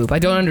with Betty Boop? I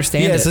don't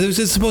understand it. Yeah, so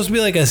it's supposed to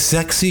be like a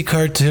sexy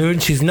cartoon.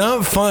 She's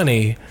not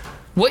funny.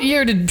 What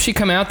year did she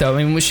come out, though?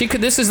 I mean,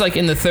 this is like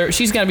in the third.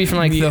 She's got to be from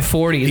like the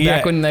 40s,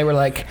 back when they were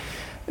like...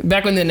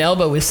 Back when an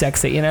elbow was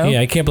sexy, you know? Yeah,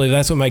 I can't believe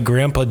that's what my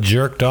grandpa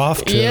jerked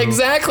off to. Yeah,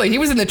 exactly. He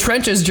was in the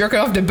trenches jerking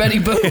off to Betty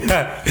Boop.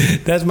 Yeah,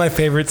 that's my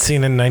favorite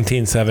scene in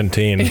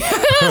 1917.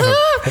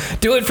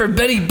 Do it for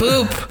Betty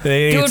Boop. Do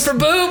it for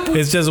Boop.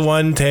 It's just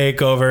one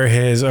take over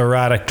his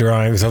erotic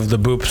drawings of the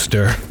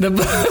Boopster.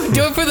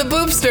 Do it for the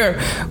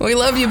Boopster. We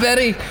love you,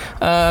 Betty.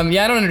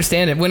 Yeah, I don't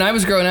understand it. When I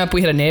was growing up,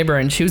 we had a neighbor,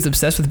 and she was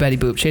obsessed with Betty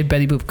Boop. She had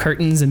Betty Boop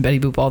curtains and Betty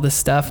Boop all this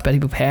stuff, Betty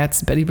Boop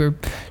hats, Betty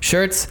Boop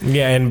shirts.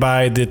 Yeah, and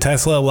by the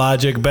Tesla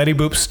logic, Betty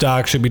Boop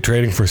stock should be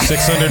trading for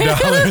 $600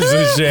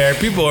 a share.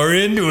 People are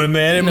into it,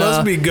 man. It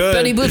must be good.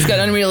 Betty Boop's got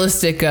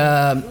unrealistic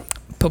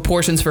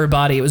proportions for her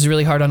body. It was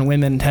really hard on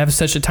women to have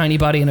such a tiny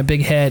body and a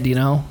big head, you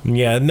know?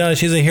 Yeah, no,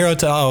 she's a hero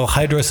to all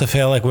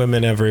hydrocephalic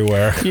women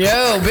everywhere.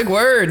 Yo, big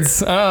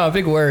words. Oh,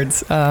 big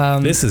words.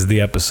 This is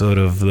the episode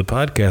of the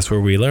podcast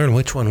where we learn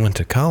which one went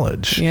to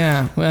college.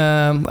 Yeah,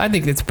 I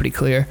think it's pretty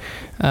clear.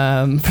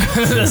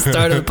 The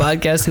start of the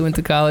podcast, who went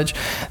to college.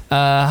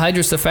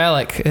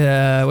 Hydrocephalic,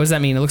 what does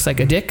that mean? It looks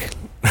like a dick?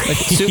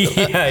 Like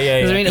yeah.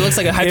 Does it mean it looks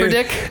like a hyper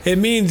dick? It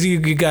means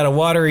you got a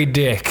watery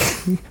dick.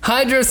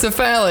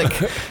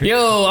 Hydrocephalic.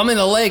 Yo, I'm in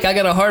the lake. I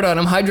got a heart on.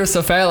 I'm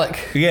hydrocephalic.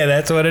 Yeah,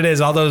 that's what it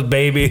is. All those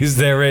babies,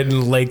 they're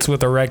in lakes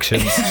with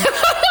erections.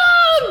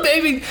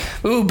 Baby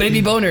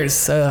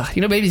boners.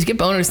 You know, babies get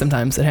boners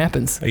sometimes. It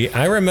happens.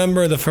 I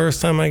remember the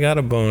first time I got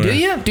a boner. Do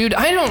you? Dude,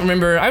 I don't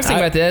remember. I was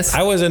thinking about this.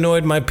 I was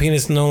annoyed my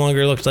penis no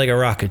longer looked like a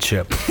rocket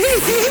ship.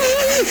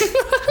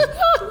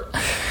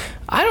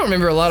 I don't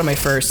remember a lot of my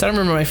first. I don't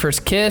remember my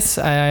first kiss.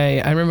 I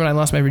remember when I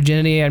lost my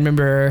virginity. I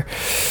remember...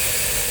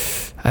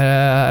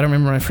 I don't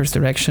remember my first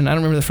erection. I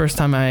don't remember the first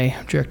time I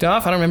jerked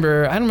off. I don't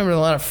remember a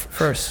lot of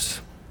firsts.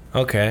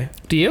 Okay.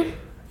 Do you?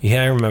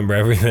 Yeah, I remember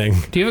everything.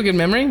 Do you have a good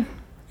memory?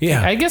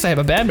 Yeah. I guess I have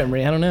a bad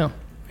memory. I don't know.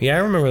 Yeah, I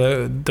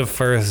remember the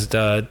first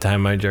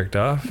time I jerked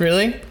off.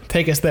 Really?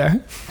 Take us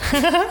there.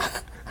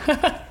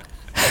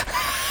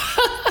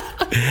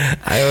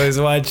 I was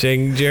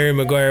watching Jerry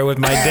Maguire with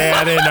my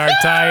dad and our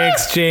Thai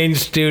exchange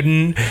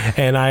student,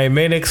 and I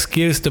made an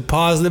excuse to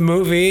pause the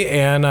movie,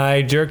 and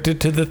I jerked it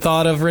to the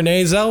thought of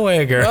Renee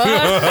Zellweger.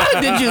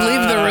 Did you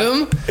leave the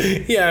room?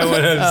 Yeah, I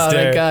went upstairs. Oh,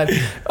 thank God.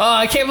 Oh,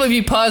 I can't believe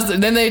you paused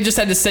it. Then they just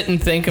had to sit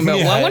and think about,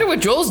 well, I wonder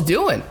what Joel's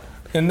doing.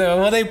 And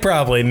well, they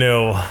probably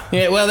knew.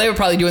 Yeah, well, they were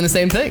probably doing the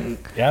same thing.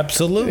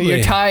 Absolutely.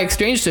 Your Thai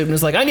exchange student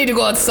was like, I need to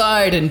go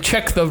outside and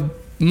check the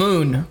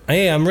moon.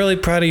 Hey, I'm really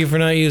proud of you for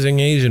not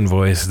using Asian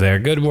voice there.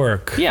 Good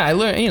work. Yeah, I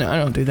learned. I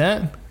don't do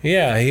that.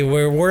 Yeah,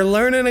 we're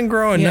learning and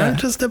growing. Yeah. Not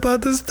just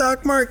about the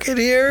stock market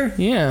here.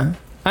 Yeah,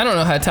 I don't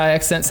know how Thai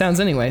accent sounds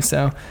anyway.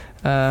 So,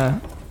 yeah.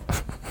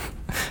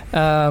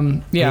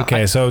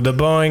 Okay, so the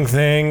Boeing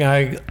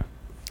thing,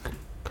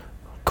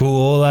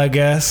 cool, I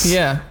guess.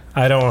 Yeah.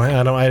 I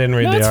didn't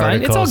read the it's article.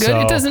 Fine. It's all good. So.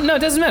 It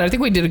doesn't matter. I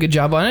think we did a good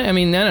job on it. I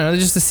mean, I don't know.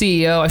 Just the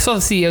CEO. I saw the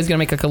CEO is going to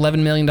make like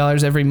 $11 million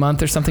every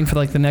month or something for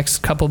like the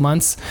next couple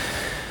months,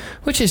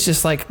 which is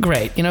just like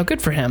great.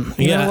 Good for him.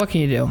 You know, what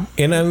can you do?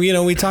 And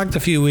we talked a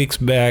few weeks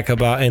back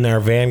about in our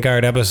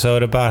Vanguard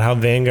episode about how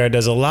Vanguard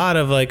does a lot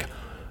of like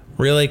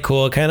really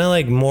cool, kind of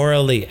like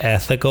morally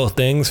ethical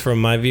things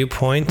from my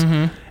viewpoint.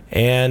 Mm-hmm.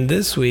 And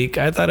this week,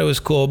 I thought it was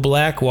cool.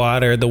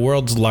 Blackwater, the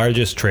world's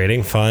largest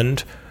trading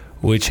fund,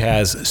 which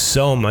has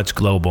so much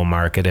global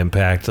market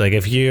impact. Like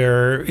if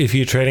you're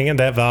trading at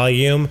that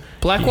volume,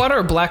 Blackwater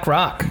or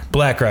BlackRock?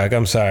 BlackRock.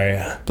 I'm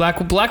sorry.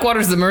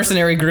 Blackwater's the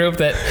mercenary group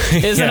that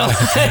is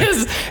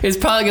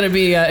probably going to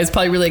be is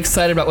probably really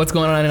excited about what's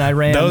going on in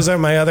Iran. Those are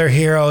my other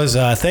heroes.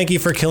 Thank you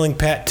for killing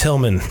Pat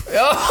Tillman.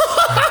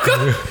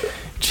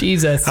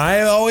 Jesus.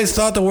 I always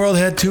thought the world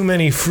had too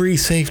many free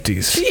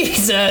safeties.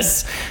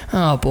 Jesus.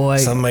 Oh, boy.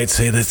 Some might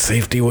say that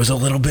safety was a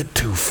little bit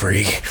too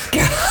free.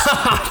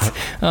 God.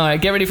 All right,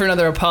 get ready for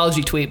another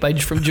apology tweet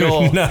from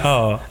Joel.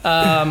 No.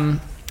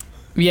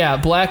 Yeah,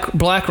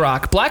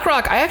 BlackRock.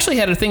 BlackRock, I actually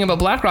had a thing about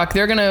BlackRock.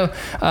 They're going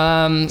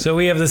to... so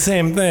we have the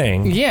same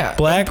thing. Yeah.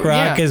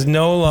 BlackRock is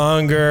no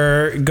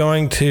longer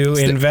going to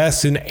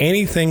invest in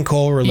anything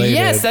coal related.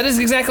 Yes, that is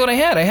exactly what I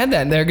had. I had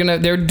that.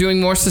 They're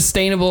doing more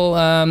sustainable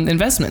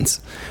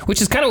investments,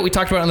 which is kind of what we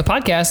talked about on the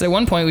podcast. At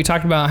one point, we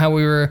talked about how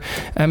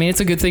it's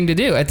a good thing to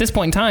do. At this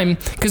point in time,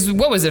 because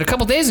what was it, a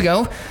couple days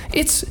ago,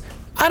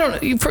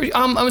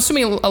 I'm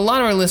assuming a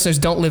lot of our listeners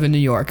don't live in New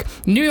York.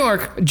 New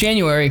York,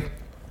 January...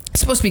 It's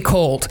supposed to be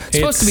cold. It's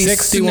supposed to be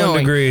 61 snowing.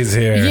 degrees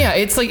here. Yeah,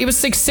 it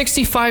was like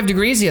 65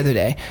 degrees the other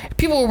day.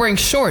 People were wearing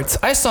shorts.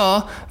 I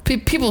saw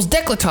people's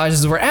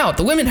décolletages were out.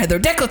 The women had their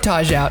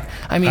décolletage out.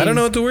 I mean, I don't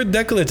know what the word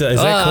décolletage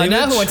is. That cleavage?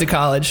 Now who went to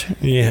college?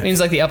 Yeah. It means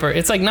like the upper.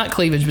 It's like not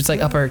cleavage, but it's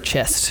like upper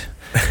chest.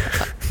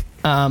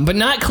 But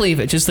not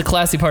cleavage. It's the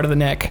classy part of the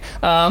neck.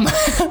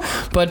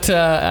 That's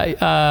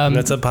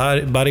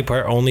a body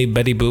part only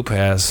Betty Boop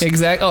has.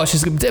 Exactly. Oh,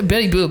 she's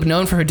Betty Boop,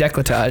 known for her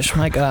décolletage.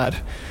 My God.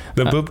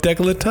 The Boop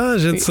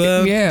décolletage. It's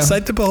a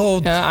sight to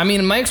behold.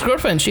 My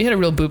ex-girlfriend, she had a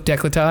real Boop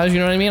décolletage. You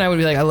know what I mean? I would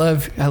be like, I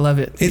love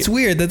it. It's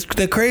weird. That's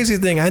the crazy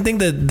thing. I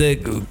think that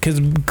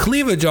because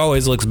cleavage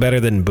always looks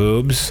better than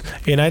boobs,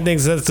 and I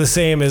think that's the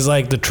same as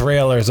like the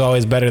trailer is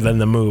always better than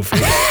the movie.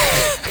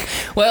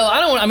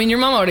 Well, your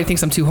mom already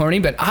thinks I'm too horny,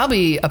 but I'm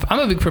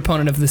a big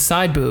proponent of the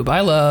side boob.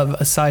 I love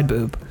a side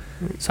boob.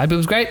 Side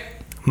boob's great.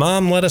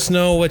 Mom, let us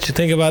know what you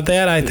think about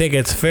that. I think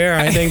it's fair.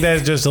 I think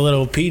that's just a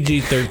little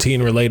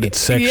PG-13 related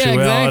sexuality. Yeah,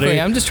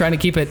 exactly. I'm just trying to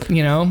keep it,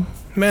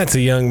 Matt's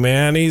a young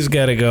man. He's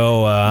got to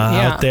go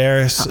out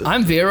there.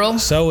 I'm virile.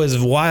 So is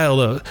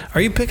Wild. Are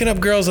you picking up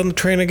girls on the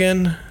train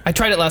again? I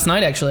tried it last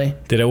night, actually.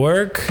 Did it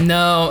work?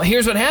 No.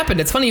 Here's what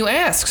happened. It's funny you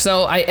ask.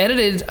 So I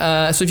edited.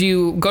 So if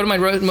you go to my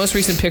most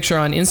recent picture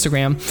on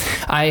Instagram,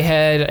 I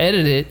had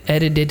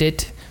edited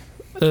it.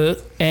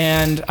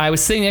 And I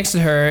was sitting next to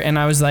her, and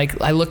I was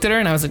like, I looked at her,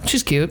 and I was like,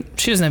 she's cute.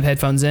 She doesn't have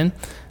headphones in.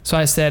 So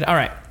I said, all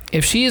right,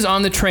 if she is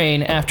on the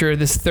train after we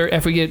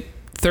get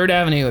 3rd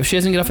Avenue, if she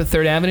doesn't get off at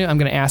 3rd Avenue, I'm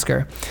going to ask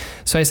her.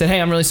 So I said,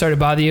 hey, I'm really sorry to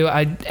bother you.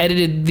 I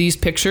edited these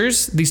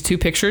two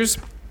pictures,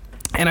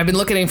 and I've been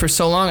looking at them for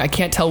so long, I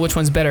can't tell which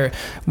one's better.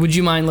 Would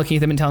you mind looking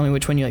at them and telling me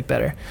which one you like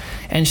better?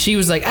 And she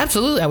was like,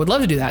 absolutely, I would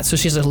love to do that. So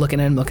she's like looking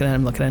at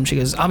him. She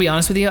goes, I'll be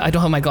honest with you, I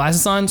don't have my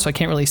glasses on, so I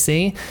can't really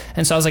see.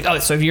 And so I was like, oh,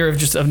 so you're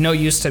just of no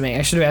use to me.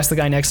 I should have asked the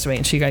guy next to me.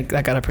 And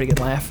that got a pretty good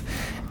laugh.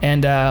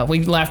 And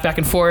we laughed back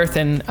and forth,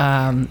 and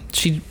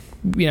she...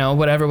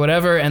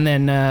 whatever. And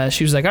then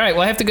she was like, all right,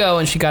 well, I have to go.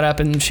 And she got up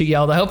and she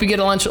yelled, I hope you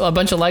get a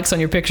bunch of likes on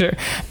your picture.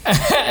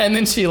 And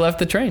then she left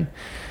the train.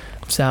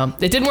 So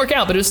it didn't work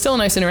out, but it was still a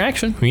nice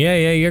interaction. Yeah,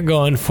 you're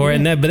going for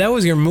it. But that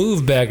was your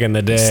move back in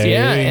the day.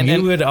 Yeah. And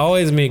you would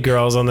always meet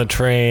girls on the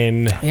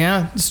train.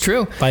 Yeah, it's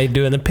true. By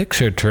doing the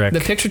picture trick. The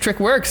picture trick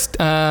works.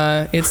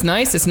 It's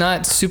nice. It's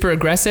not super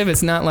aggressive.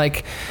 It's not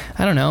like,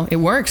 I don't know. It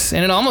works.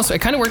 And it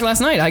kind of worked last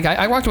night.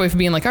 I walked away from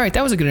being like, all right,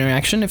 that was a good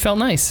interaction. It felt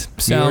nice.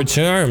 So you were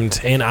charmed.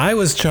 And I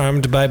was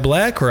charmed by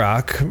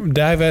BlackRock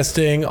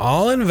divesting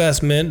all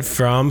investment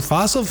from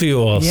fossil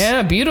fuels.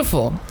 Yeah,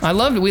 beautiful. I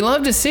loved it. We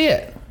love to see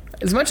it.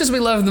 As much as we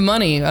love the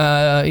money,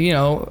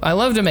 I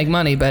love to make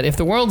money, but if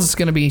the world's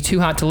going to be too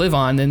hot to live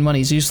on, then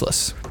money's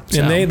useless.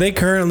 So. And they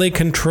currently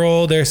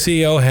control, their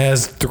CEO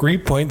has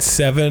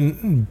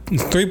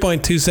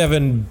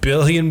 3.27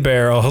 billion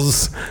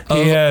barrels.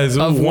 He has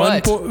of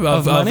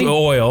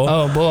oil.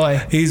 Oh,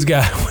 boy. He's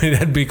got,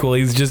 that'd be cool.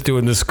 He's just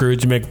doing the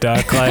Scrooge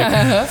McDuck. Like,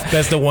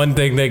 that's the one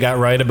thing they got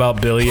right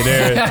about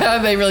billionaires.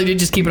 They really did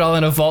just keep it all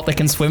in a vault they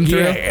can swim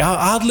through. Yeah,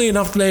 oddly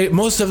enough,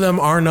 most of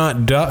them are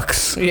not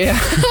ducks. Yeah.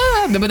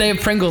 But they have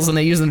Pringles and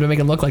they use them to make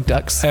them look like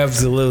ducks.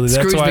 Absolutely.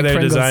 That's why they're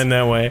designed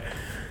that way.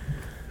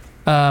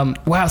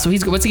 Wow. So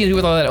what's he gonna do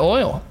with all that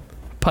oil?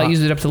 Probably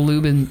use it up to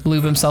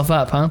lube himself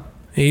up, huh?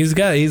 He's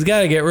got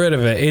to get rid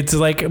of it. It's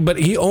like, but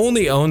he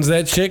only owns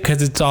that shit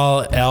because it's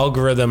all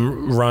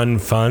algorithm run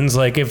funds.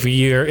 Like if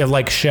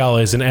Shell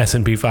is an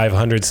S&P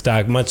 500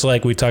 stock, much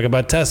like we talk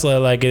about Tesla,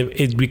 like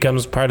it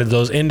becomes part of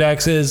those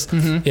indexes,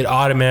 it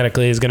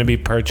automatically is going to be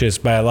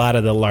purchased by a lot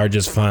of the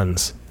largest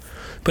funds.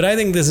 But I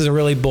think this is a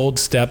really bold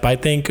step. I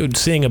think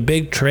seeing a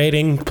big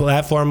trading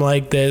platform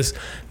like this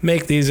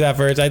make these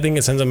efforts, I think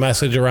it sends a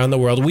message around the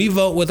world. We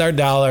vote with our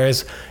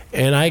dollars,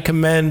 and I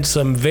commend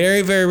some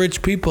very, very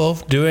rich people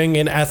doing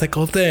an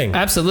ethical thing.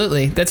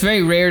 Absolutely. That's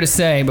very rare to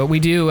say, but we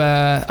do.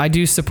 I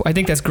do support. I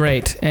think that's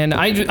great, and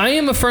I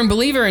am a firm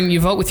believer in you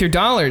vote with your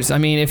dollars. I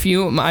mean, if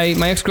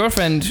my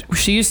ex-girlfriend,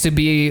 she used to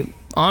be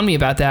on me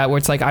about that, where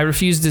it's like I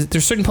refuse to.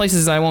 There's certain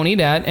places I won't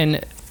eat at,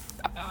 and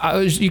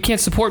you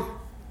can't support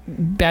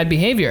bad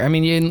behavior. I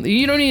mean,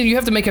 you don't even. You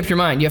have to make up your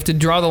mind. You have to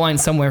draw the line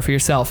somewhere for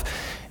yourself,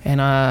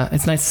 and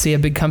it's nice to see a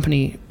big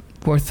company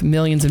worth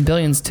millions and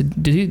billions to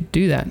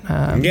do that.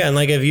 Yeah, and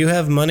like if you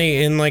have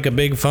money in like a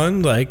big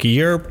fund, like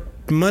your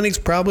money's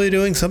probably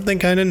doing something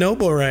kind of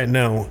noble right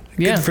now.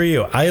 Yeah. Good for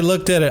you. I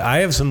looked at it. I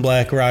have some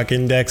BlackRock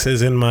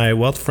indexes in my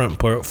Wealthfront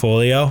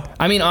portfolio.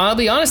 I mean, I'll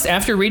be honest,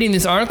 after reading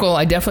this article,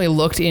 I definitely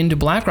looked into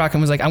BlackRock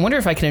and was like, I wonder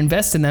if I can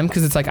invest in them,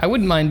 because it's like I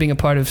wouldn't mind being a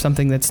part of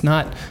something that's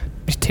not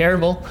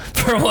terrible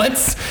for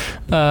once.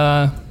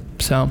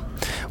 So,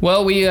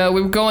 well,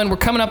 we're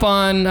coming up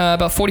on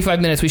about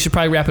 45 minutes. We should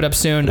probably wrap it up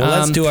soon. Well,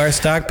 let's do our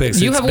stock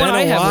picks. You have one,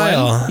 I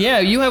have one. Yeah,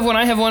 you have one,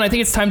 I have one. I think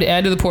it's time to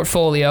add to the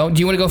portfolist. Do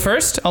you want to go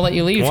first? I'll let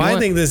you lead if you want. I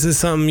think this is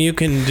something you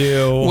can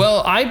do.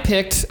 Well, I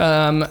picked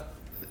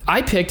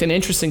an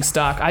interesting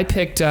stock. I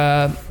picked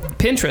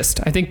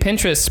Pinterest. I think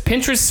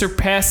Pinterest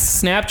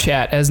surpassed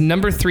Snapchat as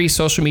number 3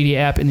 social media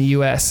app in the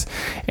U.S.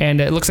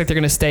 And it looks like they're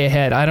going to stay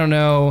ahead. I don't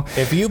know.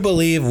 If you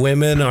believe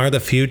women are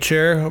the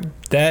future,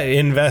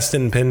 invest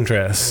in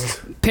Pinterest.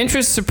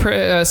 Pinterest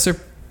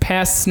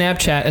surpassed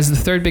Snapchat as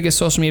the 3rd biggest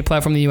social media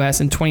platform in the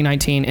U.S. in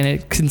 2019,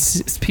 and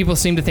people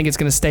seem to think it's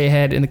going to stay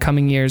ahead in the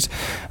coming years.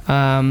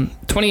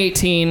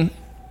 2018,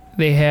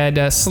 they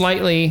had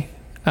slightly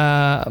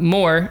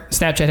more.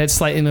 Snapchat had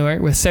slightly more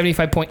with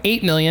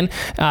 75.8 million.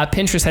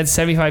 Pinterest had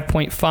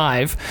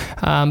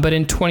 75.5. But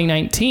in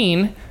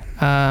 2019,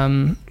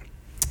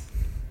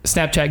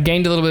 Snapchat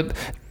gained a little bit,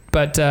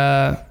 but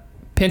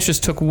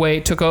Pinterest took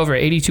over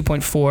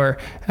 82.4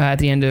 at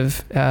the end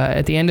of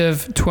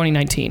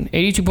 2019.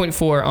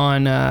 82.4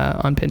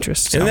 on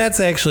Pinterest. So. And that's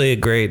actually a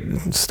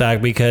great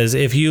stock, because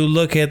if you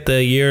look at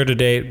the year to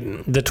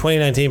date, the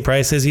 2019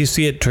 prices, you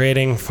see it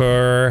trading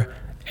for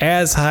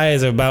as high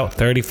as about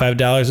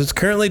 $35. It's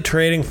currently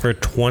trading for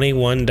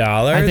 $21.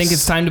 I think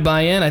it's time to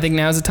buy in. I think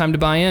now's the time to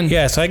buy in.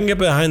 Yeah, so I can get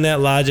behind that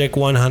logic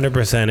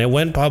 100%. It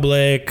went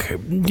public,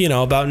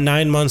 about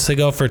 9 months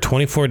ago for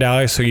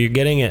 $24, so you're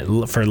getting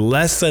it for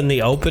less than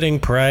the opening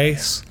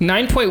price.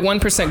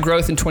 9.1%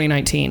 growth in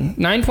 2019.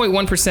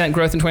 9.1%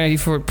 growth in 2019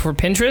 for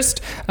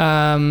Pinterest.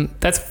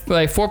 That's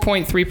like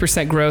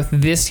 4.3% growth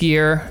this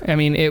year. I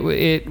mean,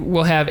 it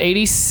will have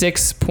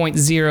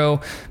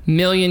 86.0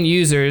 million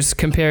users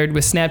compared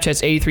with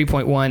Snapchat's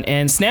 83.1.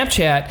 And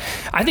Snapchat,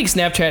 I think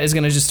Snapchat is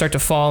going to just start to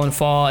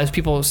fall as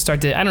people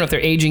start to, I don't know if they're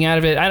aging out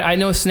of it. I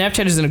know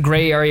Snapchat is in a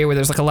gray area where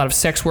there's like a lot of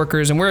sex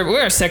workers, and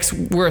we're a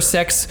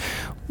sex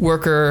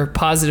worker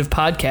positive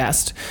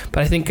podcast.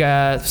 But I think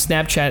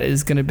Snapchat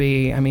is going to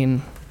be,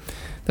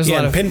 there's a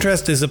lot of...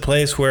 Pinterest is a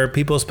place where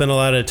people spend a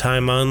lot of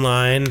time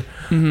online.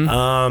 Mm-hmm.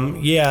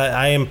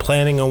 I am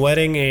planning a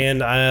wedding,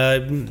 and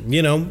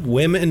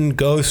women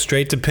go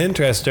straight to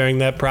Pinterest during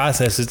that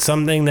process. It's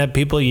something that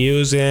people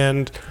use,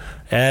 and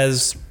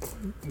as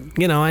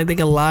I think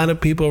a lot of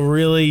people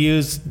really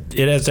use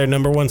it as their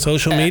number one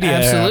social media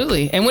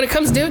Absolutely. app. And when it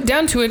comes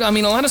down to it, a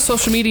lot of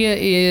social media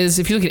is,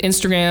 if you look at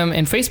Instagram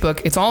and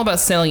Facebook, it's all about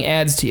selling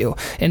ads to you.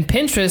 And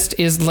Pinterest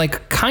is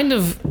like kind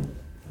of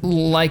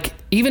like,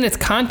 even its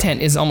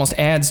content is almost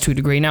ads to a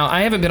degree. Now,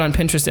 I haven't been on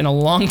Pinterest in a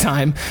long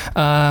time,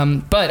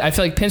 but I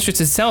feel like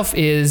Pinterest itself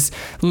is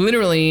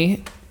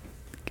literally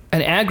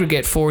an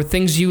aggregate for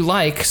things you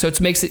like, so it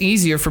makes it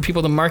easier for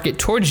people to market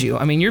towards you.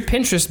 Your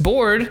Pinterest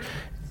board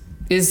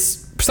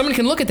is... Someone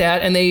can look at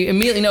that and they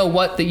immediately know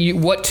what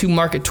to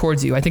market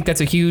towards you. I think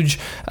that's a huge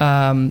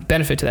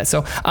benefit to that.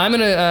 So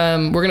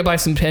we're gonna buy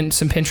some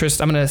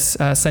Pinterest. I'm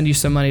gonna send you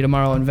some money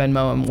tomorrow in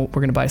Venmo, and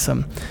we're gonna buy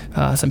some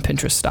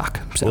Pinterest stock.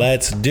 So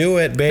let's do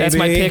it, baby. That's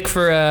my pick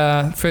for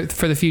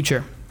the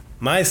future.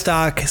 My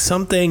stock,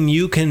 something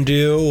you can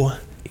do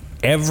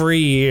every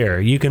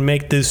year. You can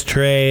make this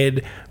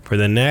trade for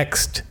the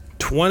next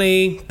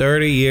 20,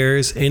 30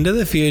 years into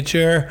the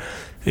future.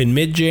 In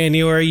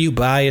mid-January, you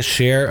buy a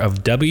share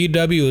of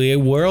WWE,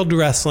 World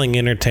Wrestling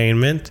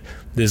Entertainment,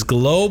 this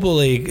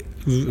globally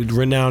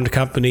renowned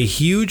company,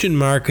 huge in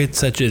markets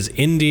such as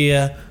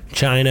India,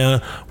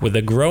 China, with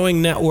a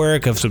growing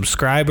network of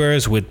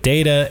subscribers, with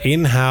data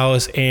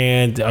in-house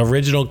and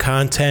original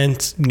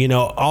content,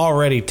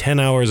 already 10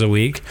 hours a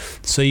week.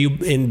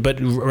 But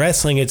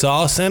wrestling, it's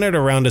all centered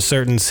around a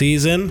certain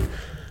season.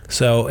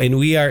 So, and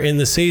we are in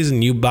the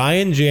season. You buy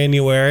in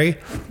January,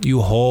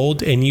 you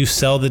hold, and you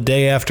sell the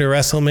day after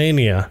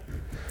WrestleMania.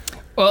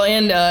 Well,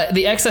 and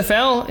the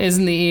XFL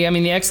the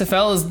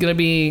XFL is going to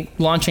be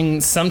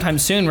launching sometime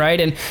soon, right?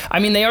 And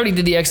they already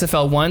did the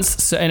XFL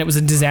once, and it was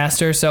a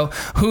disaster. So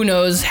who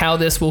knows how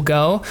this will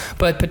go?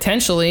 But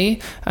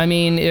potentially,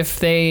 if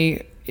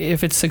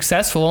if it's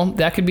successful,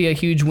 that could be a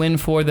huge win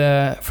for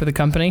the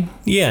company.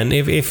 Yeah, and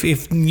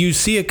if you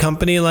see a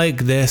company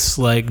like this,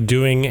 like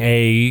doing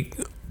a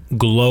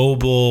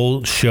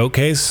global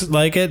showcase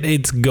like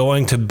it's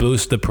going to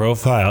boost the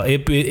profile.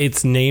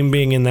 Its name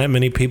being in that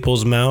many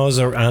people's mouths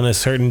or on a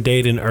certain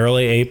date in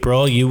early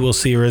April, you will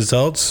see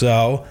results.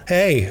 So,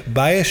 hey,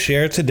 buy a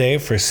share today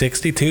for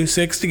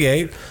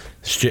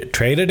 $62.68.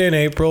 Trade it in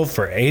April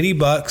for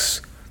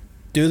 $80.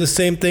 Do the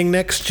same thing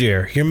next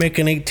year. You're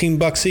making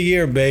 $18 a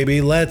year, baby.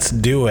 Let's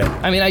do it.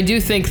 I mean, I do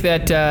think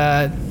that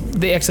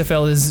the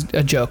XFL is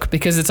a joke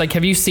because it's like,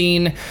 did you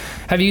see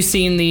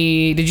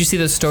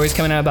those stories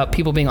coming out about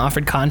people being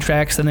offered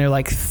contracts and they're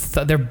like,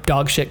 they're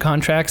dog shit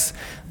contracts?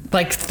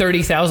 Like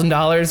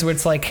 $30,000 where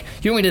it's like,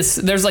 you want me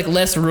to, there's like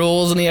less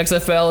rules in the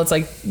XFL. It's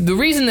like the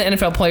reason the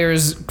NFL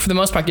players for the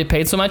most part get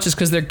paid so much is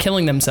because they're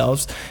killing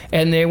themselves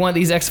and they want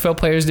these XFL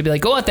players to be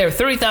like, go out there,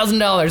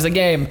 $30,000 a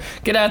game,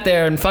 get out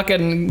there and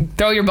fucking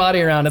throw your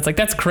body around. It's like,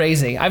 that's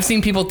crazy. I've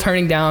seen people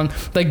turning down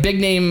like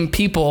big name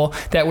people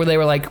they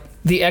were like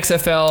the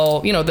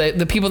XFL, you know,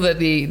 the people that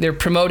they're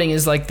promoting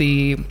is like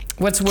the,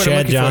 what's the word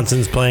Chad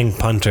Johnson's playing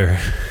punter.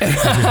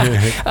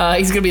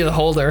 He's gonna be the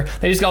holder.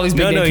 They just got all these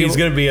big name people. He's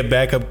gonna be a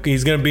backup.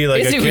 He's gonna be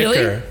like a kicker.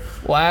 Really?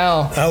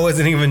 Wow. I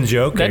wasn't even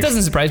joking. That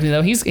doesn't surprise me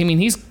though. He's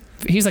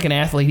like an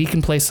athlete. He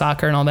can play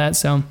soccer and all that.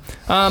 So,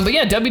 but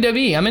yeah,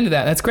 WWE. I'm into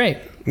that. That's great.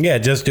 Yeah,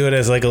 just do it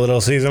as like a little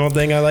seasonal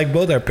thing. I like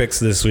both our picks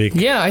this week.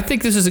 Yeah, I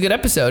think this is a good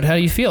episode. How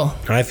do you feel?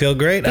 I feel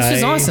great. This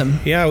is awesome.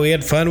 Yeah, we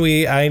had fun.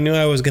 I knew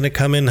I was going to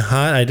come in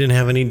hot. I didn't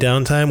have any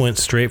downtime. Went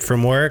straight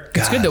from work.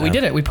 It's good that we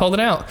did it. We pulled it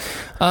out.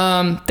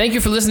 Thank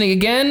you for listening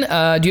again.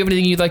 Do you have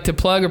anything you'd like to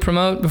plug or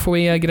promop before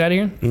we get out of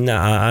here?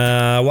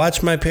 Nah.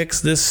 Watch my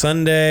picks this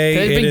Sunday.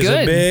 They've been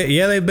good.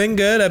 They've been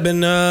good. I've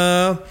been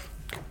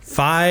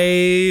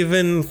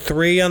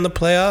 5-3 on the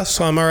playoffs,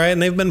 so I'm all right.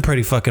 And they've been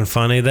pretty fucking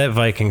funny. That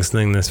Vikings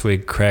thing this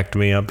week cracked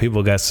me up.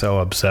 People got so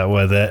upset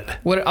with it.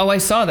 What? Oh, I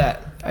saw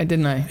that.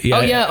 Didn't I?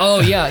 Yeah. Oh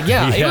yeah.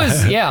 It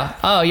was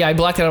Oh yeah, I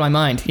blocked it out of my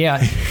mind. Yeah.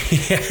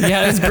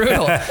 Yeah, it was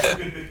brutal.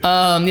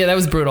 Yeah, that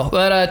was brutal.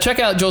 But check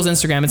out Joel's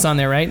Instagram. It's on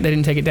there, right? They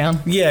didn't take it down.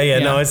 Yeah.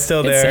 No, it's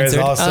still there. It's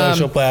all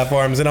social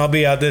platforms, and I'll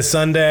be out this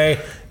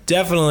Sunday.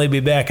 Definitely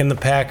be back in the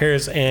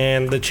Packers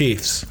and the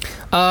Chiefs.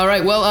 All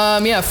right.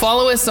 Well,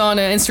 follow us on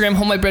Instagram,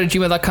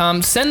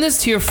 homemadebread@gmail.com. Send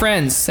this to your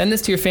friends. Send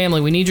this to your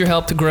family. We need your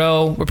help to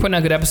grow. We're putting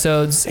out good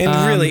episodes.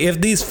 And really,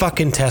 if these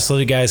fucking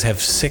Tesla guys have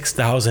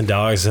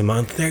 $6,000 a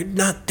month, they're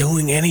not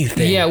doing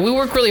anything. Yeah, we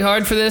work really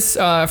hard for this,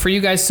 for you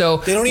guys. So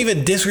they don't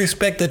even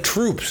disrespect the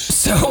troops.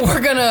 So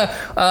we're gonna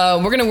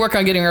work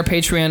on getting our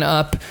Patreon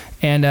up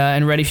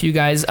and ready for you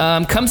guys.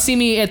 Come see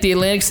me at the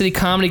Atlantic City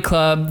Comedy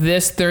Club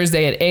this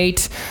Thursday at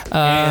 8.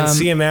 And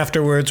see him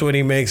afterwards when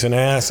he makes an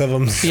ass of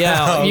himself.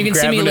 Yeah, you can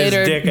see me later.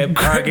 His dick at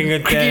parking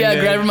attendant. Yeah,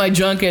 grabbing my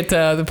junk at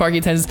the parking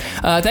attendants.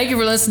 Thank you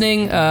for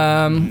listening.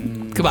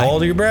 Goodbye.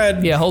 Hold your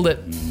bread. Yeah, hold it.